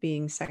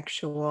being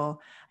sexual.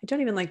 I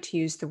don't even like to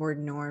use the word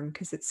norm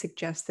because it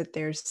suggests that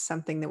there's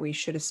something that we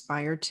should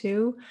aspire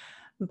to.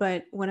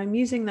 But when I'm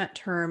using that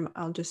term,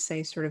 I'll just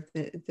say sort of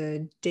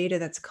the data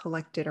that's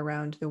collected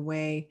around the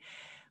way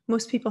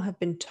most people have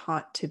been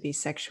taught to be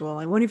sexual.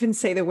 I won't even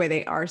say the way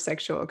they are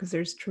sexual because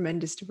there's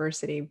tremendous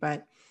diversity,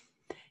 but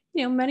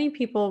many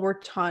people were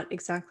taught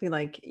exactly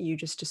like you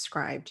just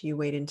described. You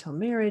wait until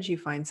marriage, you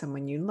find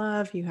someone you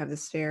love, you have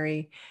this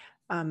very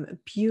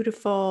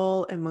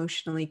beautiful,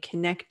 emotionally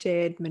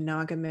connected,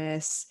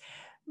 monogamous,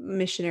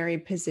 missionary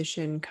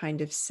position kind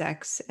of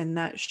sex. And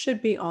that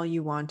should be all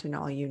you want and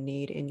all you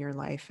need in your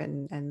life.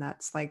 And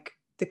that's like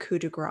the coup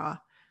de grace.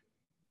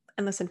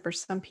 And listen, for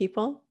some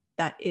people,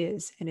 that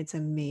is, and it's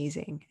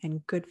amazing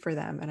and good for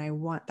them. And I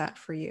want that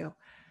for you.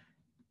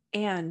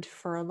 And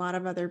for a lot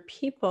of other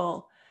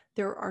people,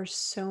 there are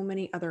so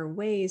many other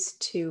ways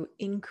to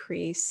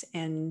increase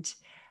and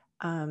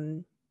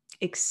um,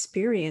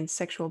 experience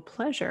sexual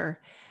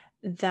pleasure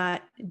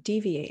that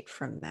deviate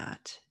from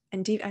that.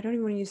 And I don't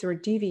even want to use the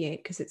word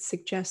deviate because it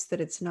suggests that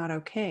it's not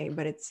okay,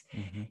 but it's,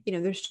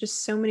 Mm-hmm. there's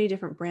just so many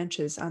different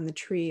branches on the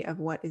tree of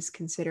what is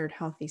considered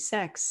healthy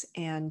sex.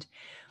 And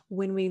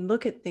when we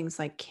look at things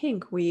like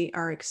kink, we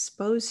are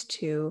exposed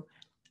to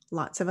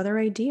lots of other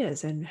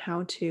ideas and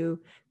how to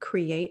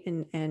create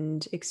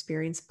and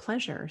experience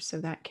pleasure.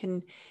 So that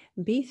can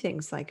be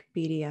things like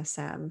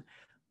BDSM,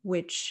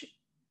 which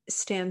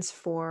stands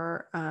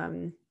for,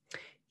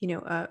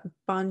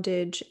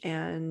 bondage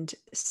and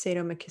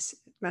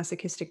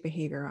sadomasochistic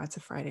behavior. Oh, it's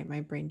a Friday.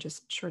 My brain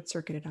just short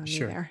circuited on me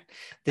Sure. there.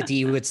 The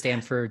D would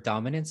stand for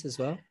dominance as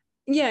well.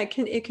 Yeah,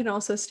 it can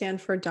also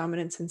stand for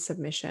dominance and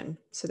submission.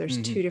 So there's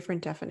Mm-hmm. two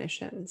different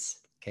definitions.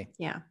 Okay.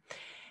 Yeah.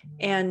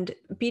 And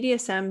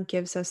BDSM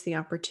gives us the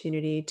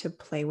opportunity to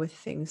play with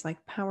things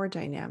like power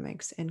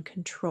dynamics and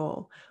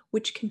control,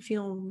 which can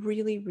feel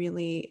really,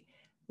 really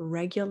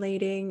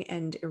regulating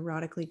and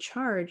erotically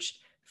charged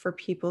for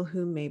people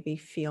who maybe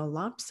feel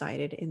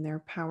lopsided in their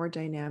power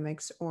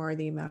dynamics or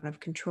the amount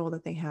of control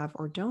that they have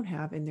or don't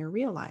have in their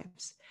real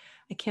lives.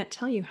 I can't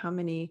tell you how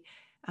many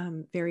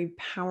very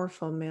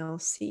powerful male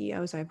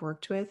CEOs I've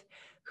worked with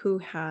who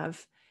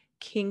have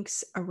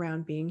kinks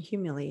around being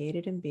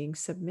humiliated and being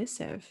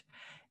submissive.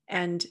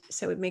 And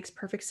so it makes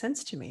perfect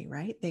sense to me,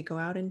 right? They go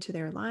out into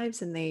their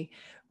lives and they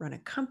run a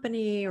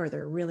company or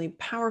they're really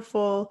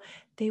powerful.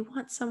 They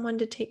want someone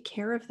to take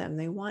care of them.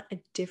 They want a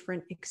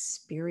different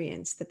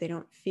experience that they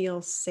don't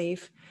feel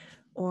safe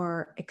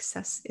or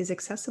is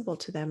accessible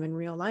to them in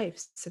real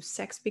life. So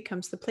sex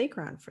becomes the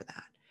playground for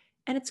that.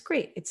 And it's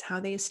great. It's how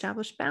they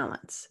establish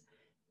balance,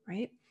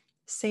 right?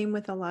 Same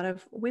with a lot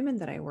of women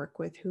that I work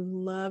with who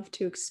love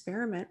to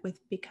experiment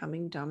with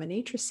becoming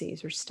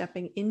dominatrices or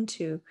stepping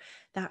into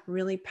that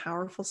really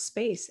powerful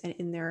space. And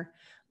in their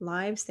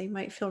lives, they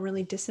might feel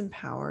really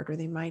disempowered or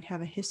they might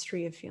have a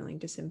history of feeling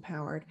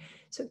disempowered.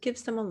 So it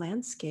gives them a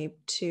landscape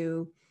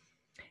to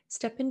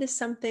step into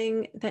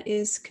something that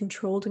is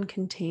controlled and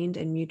contained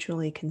and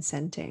mutually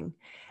consenting.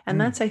 And Mm.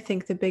 that's, I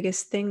think, the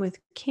biggest thing with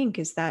kink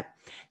is that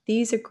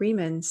these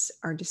agreements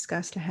are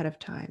discussed ahead of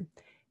time.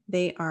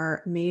 They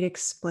are made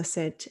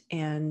explicit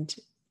and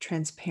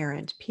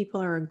transparent.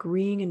 People are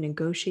agreeing and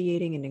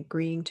negotiating and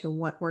agreeing to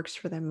what works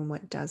for them and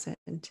what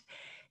doesn't.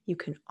 You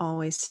can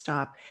always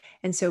stop.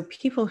 And so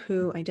people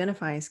who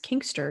identify as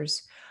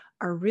kinksters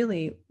are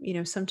really,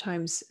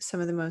 sometimes some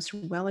of the most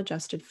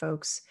well-adjusted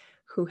folks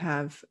who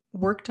have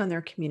worked on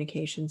their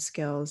communication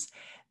skills.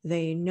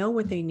 They know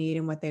what they need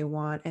and what they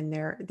want, and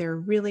they're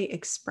really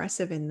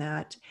expressive in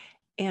that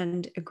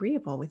and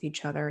agreeable with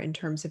each other in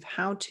terms of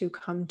how to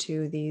come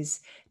to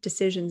these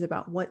decisions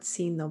about what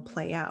scene they'll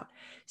play out.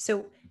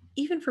 So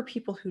even for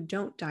people who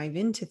don't dive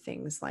into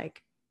things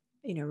like,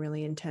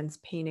 really intense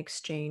pain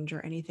exchange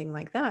or anything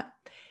like that,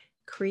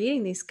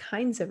 creating these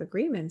kinds of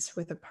agreements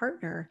with a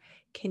partner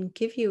can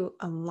give you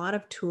a lot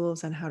of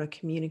tools on how to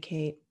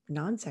communicate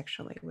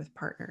non-sexually with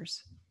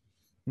partners.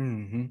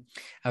 Mm-hmm.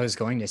 I was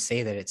going to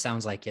say that it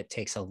sounds like it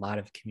takes a lot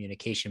of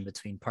communication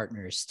between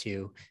partners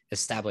to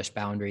establish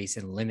boundaries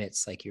and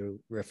limits, like you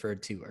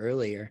referred to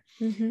earlier,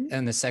 Mm-hmm.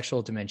 and the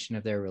sexual dimension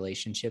of their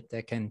relationship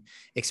that can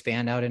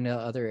expand out into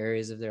other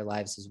areas of their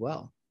lives as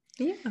well.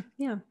 Yeah,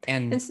 yeah.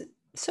 And And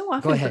so go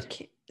often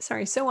ahead.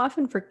 so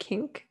often for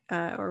kink,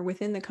 or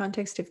within the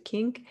context of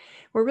kink,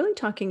 we're really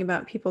talking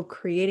about people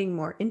creating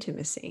more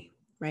intimacy,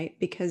 right?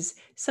 Because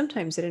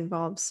sometimes it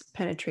involves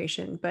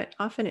penetration, but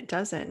often it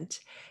doesn't.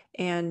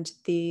 And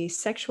the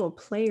sexual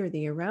play or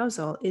the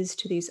arousal is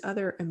to these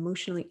other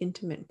emotionally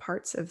intimate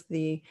parts of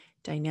the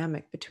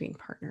dynamic between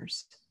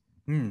partners.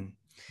 Hmm.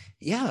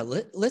 Yeah,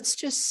 let's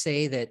just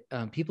say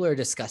that people are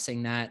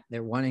discussing that.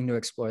 They're wanting to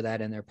explore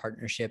that in their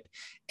partnership,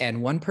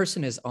 and one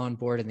person is on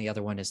board and the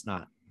other one is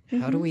not.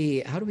 How do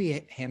Mhm.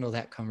 we handle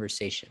that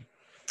conversation?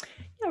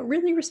 Yeah,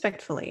 really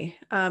respectfully.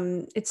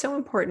 It's so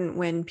important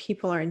when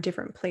people are in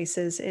different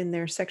places in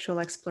their sexual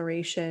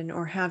exploration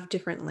or have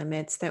different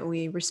limits that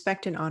we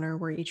respect and honor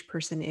where each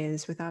person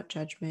is without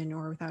judgment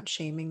or without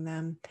shaming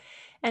them,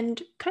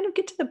 and kind of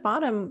get to the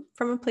bottom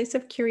from a place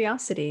of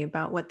curiosity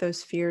about what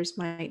those fears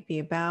might be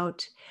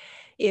about.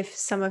 If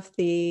some of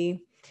the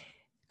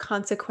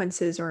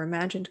consequences or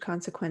imagined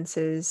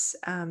consequences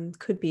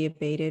could be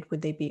abated,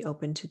 would they be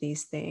open to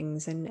these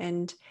things?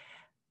 And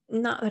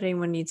not that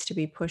anyone needs to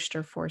be pushed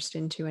or forced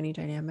into any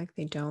dynamic.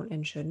 They don't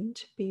and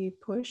shouldn't be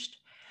pushed.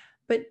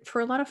 But for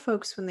a lot of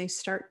folks, when they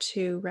start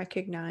to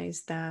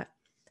recognize that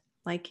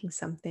liking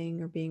something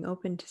or being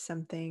open to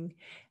something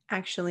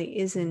actually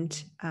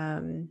isn't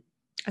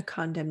a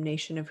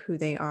condemnation of who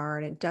they are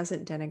and it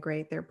doesn't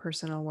denigrate their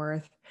personal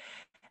worth,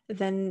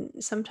 then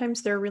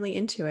sometimes they're really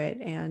into it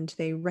and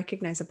they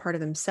recognize a part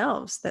of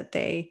themselves that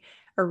they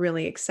are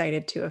really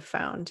excited to have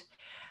found.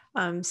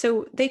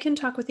 So they can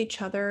talk with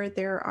each other.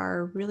 There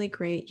are really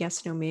great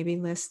yes, no, maybe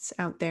lists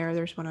out there.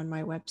 There's one on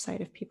my website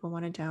if people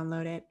want to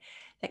download it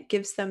that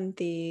gives them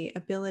the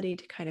ability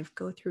to kind of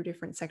go through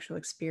different sexual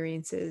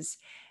experiences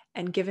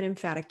and give an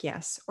emphatic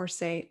yes or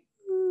say,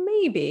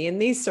 maybe in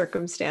these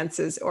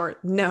circumstances, or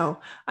no,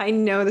 I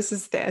know this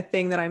is the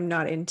thing that I'm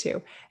not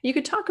into. You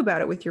could talk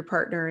about it with your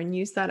partner and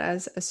use that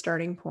as a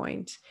starting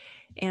point.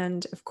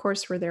 And of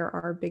course, where there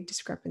are big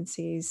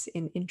discrepancies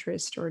in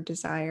interest or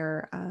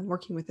desire,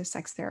 working with a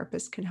sex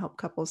therapist can help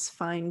couples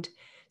find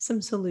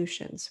some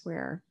solutions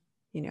where,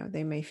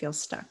 they may feel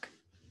stuck.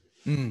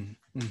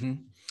 Mm-hmm.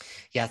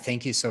 Yeah,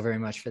 thank you so very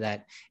much for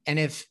that. And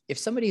if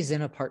somebody's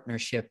in a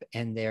partnership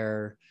and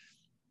they're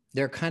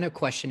kind of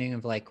questioning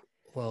of like,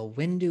 well,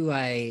 when do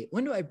I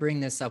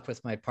bring this up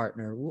with my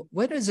partner?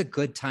 What is a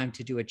good time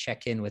to do a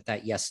check-in with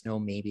that yes, no,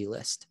 maybe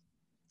list?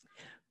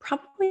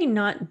 Probably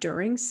not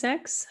during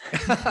sex.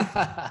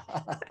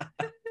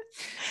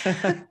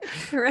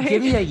 Right?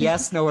 Give me a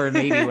yes, no, or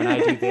maybe when I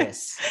do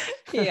this.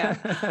 Yeah.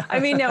 I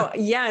mean, no,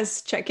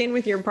 yes, check in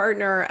with your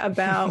partner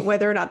about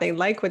whether or not they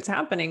like what's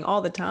happening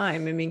all the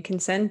time. I mean,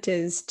 consent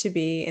is to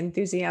be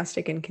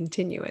enthusiastic and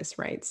continuous,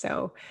 right?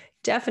 So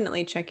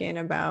definitely check in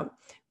about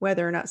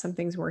whether or not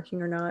something's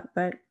working or not.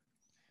 But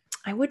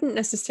I wouldn't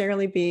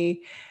necessarily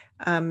be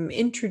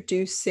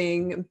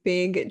introducing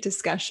big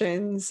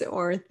discussions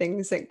or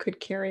things that could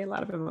carry a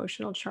lot of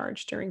emotional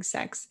charge during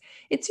sex.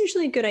 It's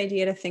usually a good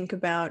idea to think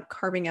about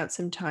carving out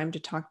some time to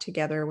talk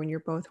together when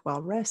you're both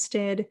well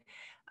rested.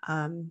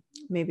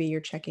 Maybe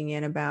you're checking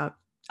in about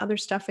other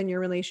stuff in your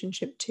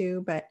relationship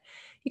too, but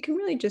you can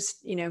really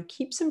just,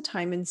 keep some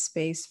time and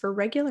space for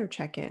regular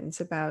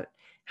check-ins about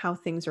how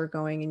things are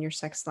going in your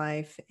sex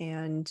life.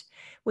 And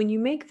when you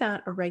make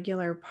that a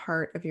regular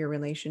part of your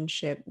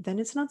relationship, then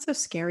it's not so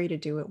scary to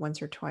do it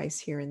once or twice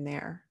here and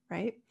there,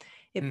 right?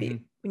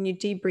 When you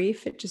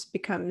debrief, it just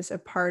becomes a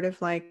part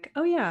of like,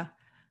 oh yeah,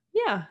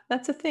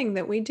 that's a thing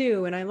that we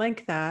do. And I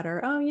like that.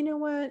 Or, oh, you know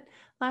what?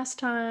 Last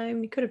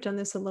time you could have done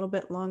this a little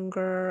bit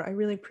longer. I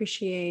really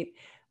appreciate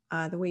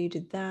the way you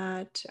did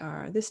that.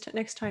 Or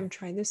next time,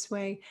 try this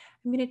way.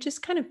 I mean, it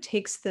just kind of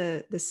takes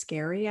the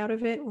scary out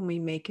of it when we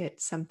make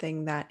it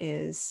something that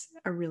is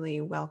a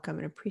really welcome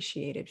and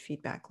appreciated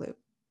feedback loop.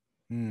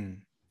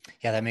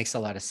 Yeah, that makes a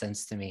lot of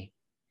sense to me.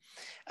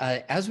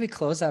 As we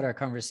close out our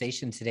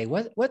conversation today,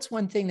 what's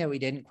one thing that we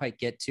didn't quite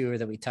get to or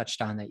that we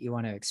touched on that you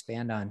want to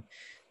expand on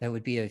that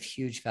would be of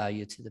huge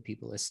value to the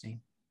people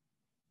listening?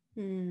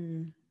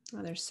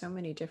 Well, there's so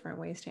many different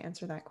ways to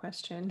answer that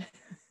question.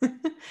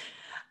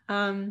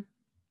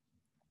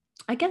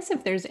 I guess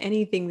if there's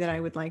anything that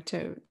I would like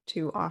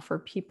to offer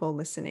people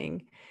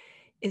listening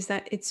is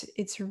that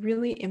it's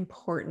really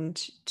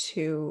important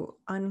to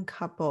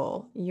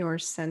uncouple your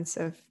sense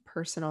of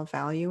personal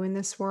value in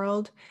this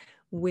world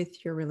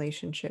with your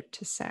relationship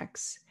to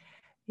sex.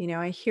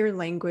 I hear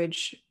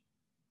language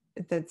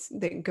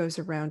that goes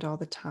around all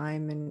the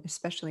time, and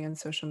especially on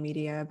social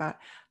media, about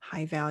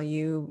high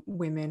value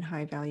women,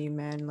 high value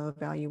men, low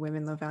value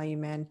women, low value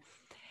men.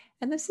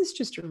 And this is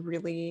just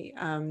really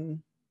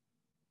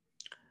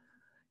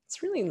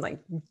it's really like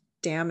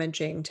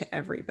damaging to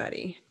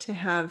everybody to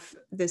have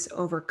this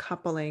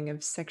overcoupling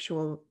of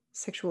sexual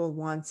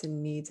wants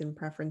and needs and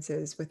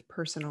preferences with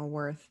personal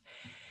worth.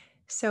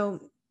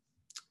 So,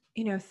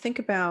 think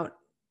about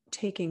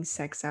taking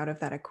sex out of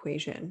that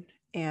equation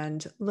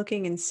and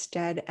looking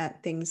instead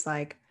at things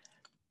like,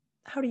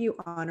 how do you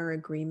honor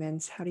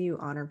agreements? How do you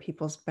honor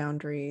people's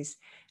boundaries?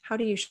 How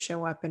do you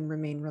show up and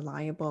remain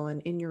reliable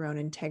and in your own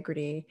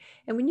integrity?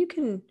 And when you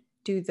can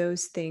do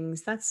those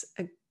things, that's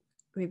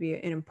maybe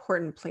an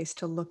important place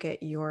to look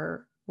at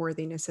your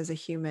worthiness as a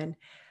human.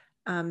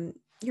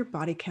 Your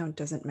body count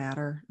doesn't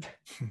matter. It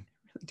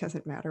really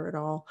doesn't matter at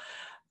all,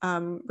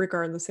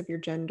 regardless of your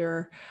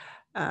gender.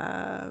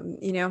 The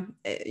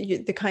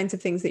kinds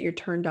of things that you're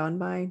turned on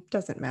by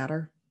doesn't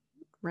matter,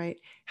 right?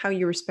 How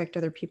you respect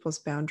other people's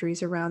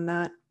boundaries around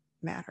that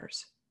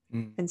matters.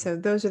 And so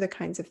those are the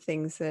kinds of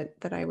things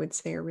that I would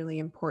say are really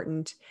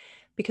important,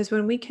 because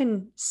when we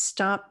can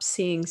stop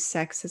seeing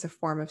sex as a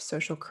form of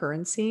social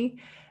currency,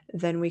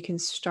 then we can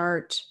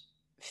start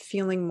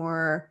feeling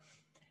more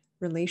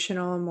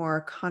relational,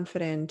 more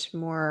confident,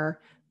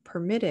 more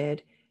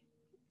permitted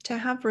to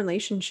have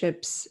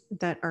relationships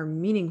that are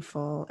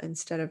meaningful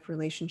instead of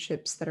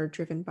relationships that are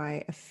driven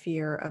by a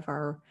fear of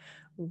our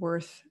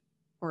worth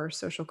or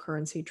social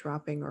currency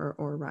dropping or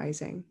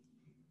rising.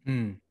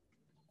 Hmm.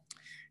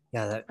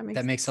 Yeah, That that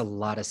makes makes a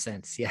lot of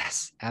sense.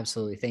 Yes,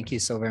 absolutely. Thank you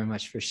so very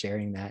much for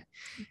sharing that.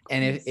 Of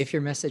And course. if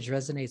your message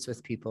resonates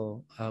with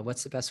people,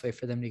 what's the best way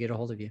for them to get a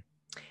hold of you?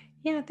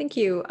 Yeah, thank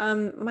you.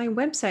 My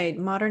website,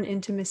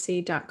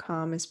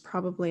 modernintimacy.com, is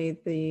probably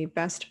the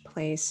best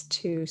place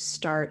to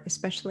start,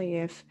 especially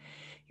if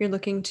you're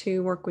looking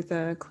to work with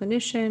a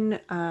clinician,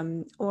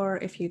 or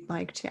if you'd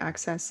like to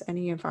access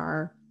any of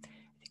our, I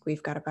think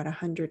we've got about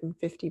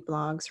 150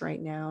 blogs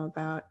right now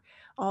about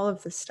all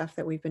of the stuff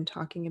that we've been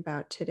talking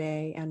about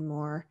today and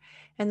more.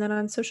 And then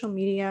on social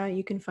media,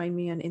 you can find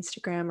me on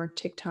Instagram or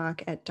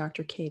TikTok at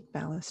Dr. Kate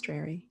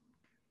Balestrieri.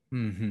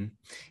 Mm-hmm.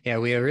 Yeah,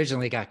 we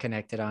originally got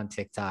connected on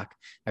TikTok.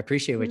 I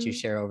appreciate what you Mhm.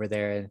 share over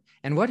there.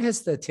 And what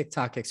has the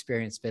TikTok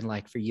experience been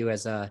like for you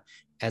as a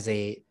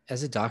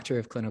doctor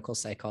of clinical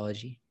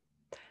psychology?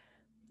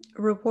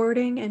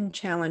 Rewarding and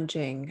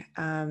challenging.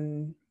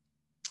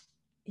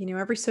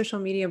 Every social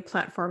media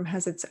platform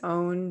has its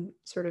own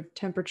sort of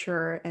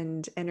temperature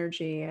and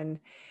energy,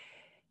 and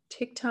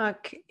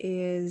TikTok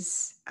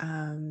is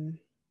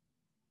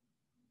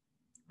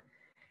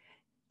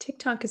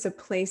TikTok is a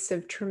place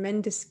of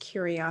tremendous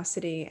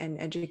curiosity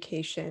and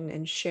education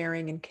and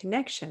sharing and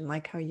connection,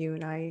 like how you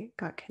and I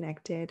got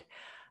connected.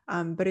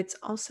 But it's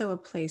also a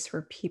place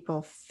where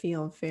people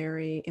feel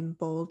very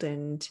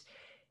emboldened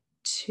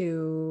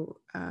to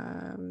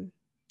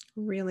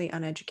really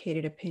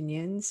uneducated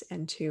opinions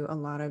and to a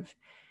lot of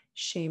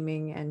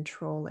shaming and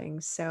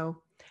trolling.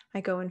 So I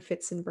go in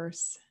fits and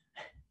bursts,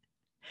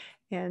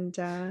 and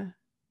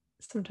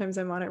sometimes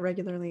I'm on it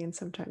regularly, and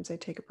sometimes I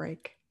take a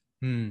break.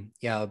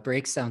 Yeah, a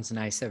break sounds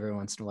nice every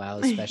once in a while,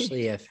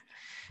 especially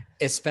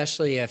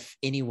if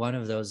any one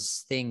of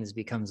those things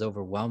becomes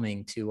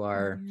overwhelming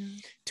Yeah.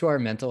 to our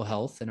mental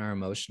health and our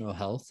emotional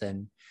health.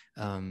 And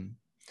um,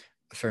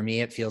 for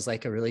me, it feels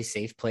like a really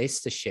safe place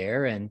to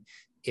share. And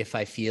if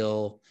I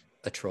feel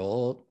a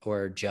troll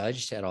or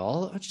judged at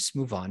all, I'll just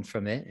move on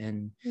from it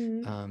and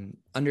Mm-hmm.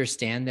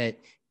 understand that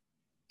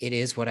it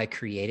is what I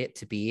create it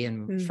to be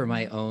and for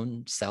my Mm-hmm.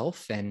 own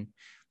self. And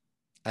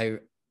I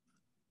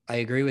I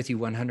agree with you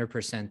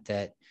 100%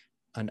 that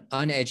an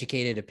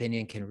uneducated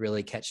opinion can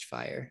really catch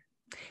fire.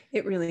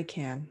 It really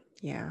can.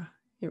 Yeah,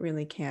 it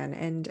really can.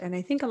 And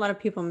I think a lot of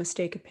people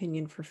mistake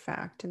opinion for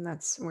fact, and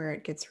that's where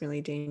it gets really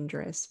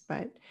dangerous.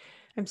 But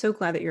I'm so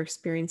glad that your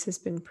experience has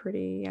been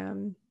pretty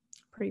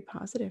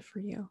positive for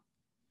you.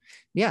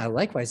 Yeah,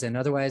 likewise. And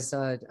otherwise,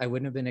 I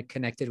wouldn't have been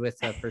connected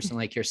with a person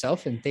like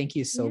yourself. And thank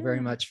you so very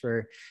Yeah. much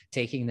for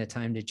taking the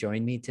time to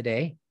join me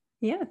today.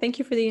 Yeah, thank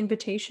you for the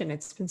invitation.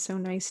 It's been so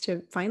nice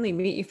to finally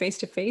meet you face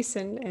to face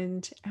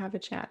and have a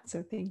chat.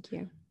 So thank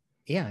you.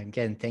 Yeah,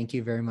 again, thank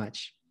you very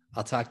much.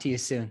 I'll talk to you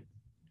soon.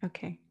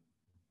 Okay.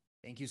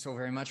 Thank you so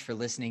very much for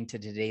listening to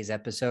today's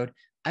episode.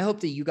 I hope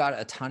that you got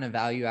a ton of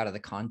value out of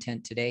the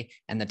content today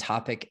and the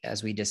topic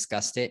as we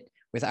discussed it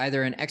with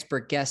either an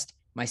expert guest,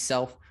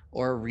 myself,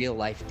 or a real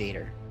life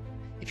dater.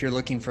 If you're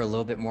looking for a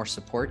little bit more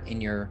support in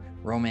your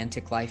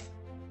romantic life,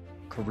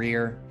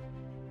 career,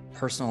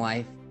 personal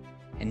life,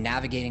 and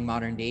navigating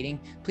modern dating,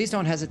 please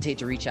don't hesitate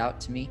to reach out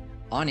to me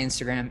on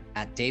Instagram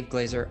at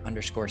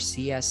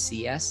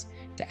DaveGlazer_CSCS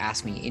to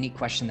ask me any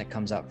question that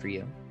comes up for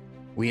you.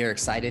 We are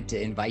excited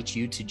to invite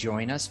you to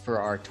join us for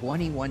our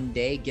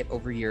 21-day Get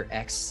Over Your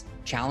Ex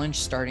challenge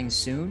starting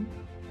soon.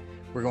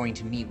 We're going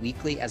to meet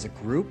weekly as a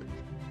group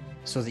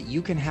so that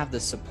you can have the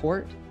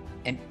support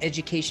and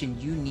education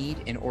you need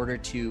in order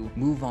to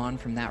move on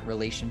from that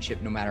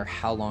relationship, no matter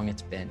how long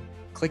it's been.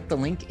 Click the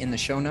link in the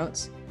show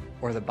notes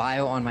or the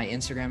bio on my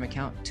Instagram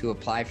account to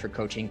apply for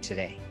coaching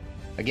today.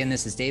 Again,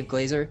 this is Dave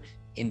Glazer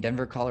in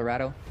Denver,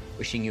 Colorado,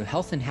 wishing you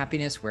health and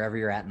happiness wherever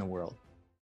you're at in the world.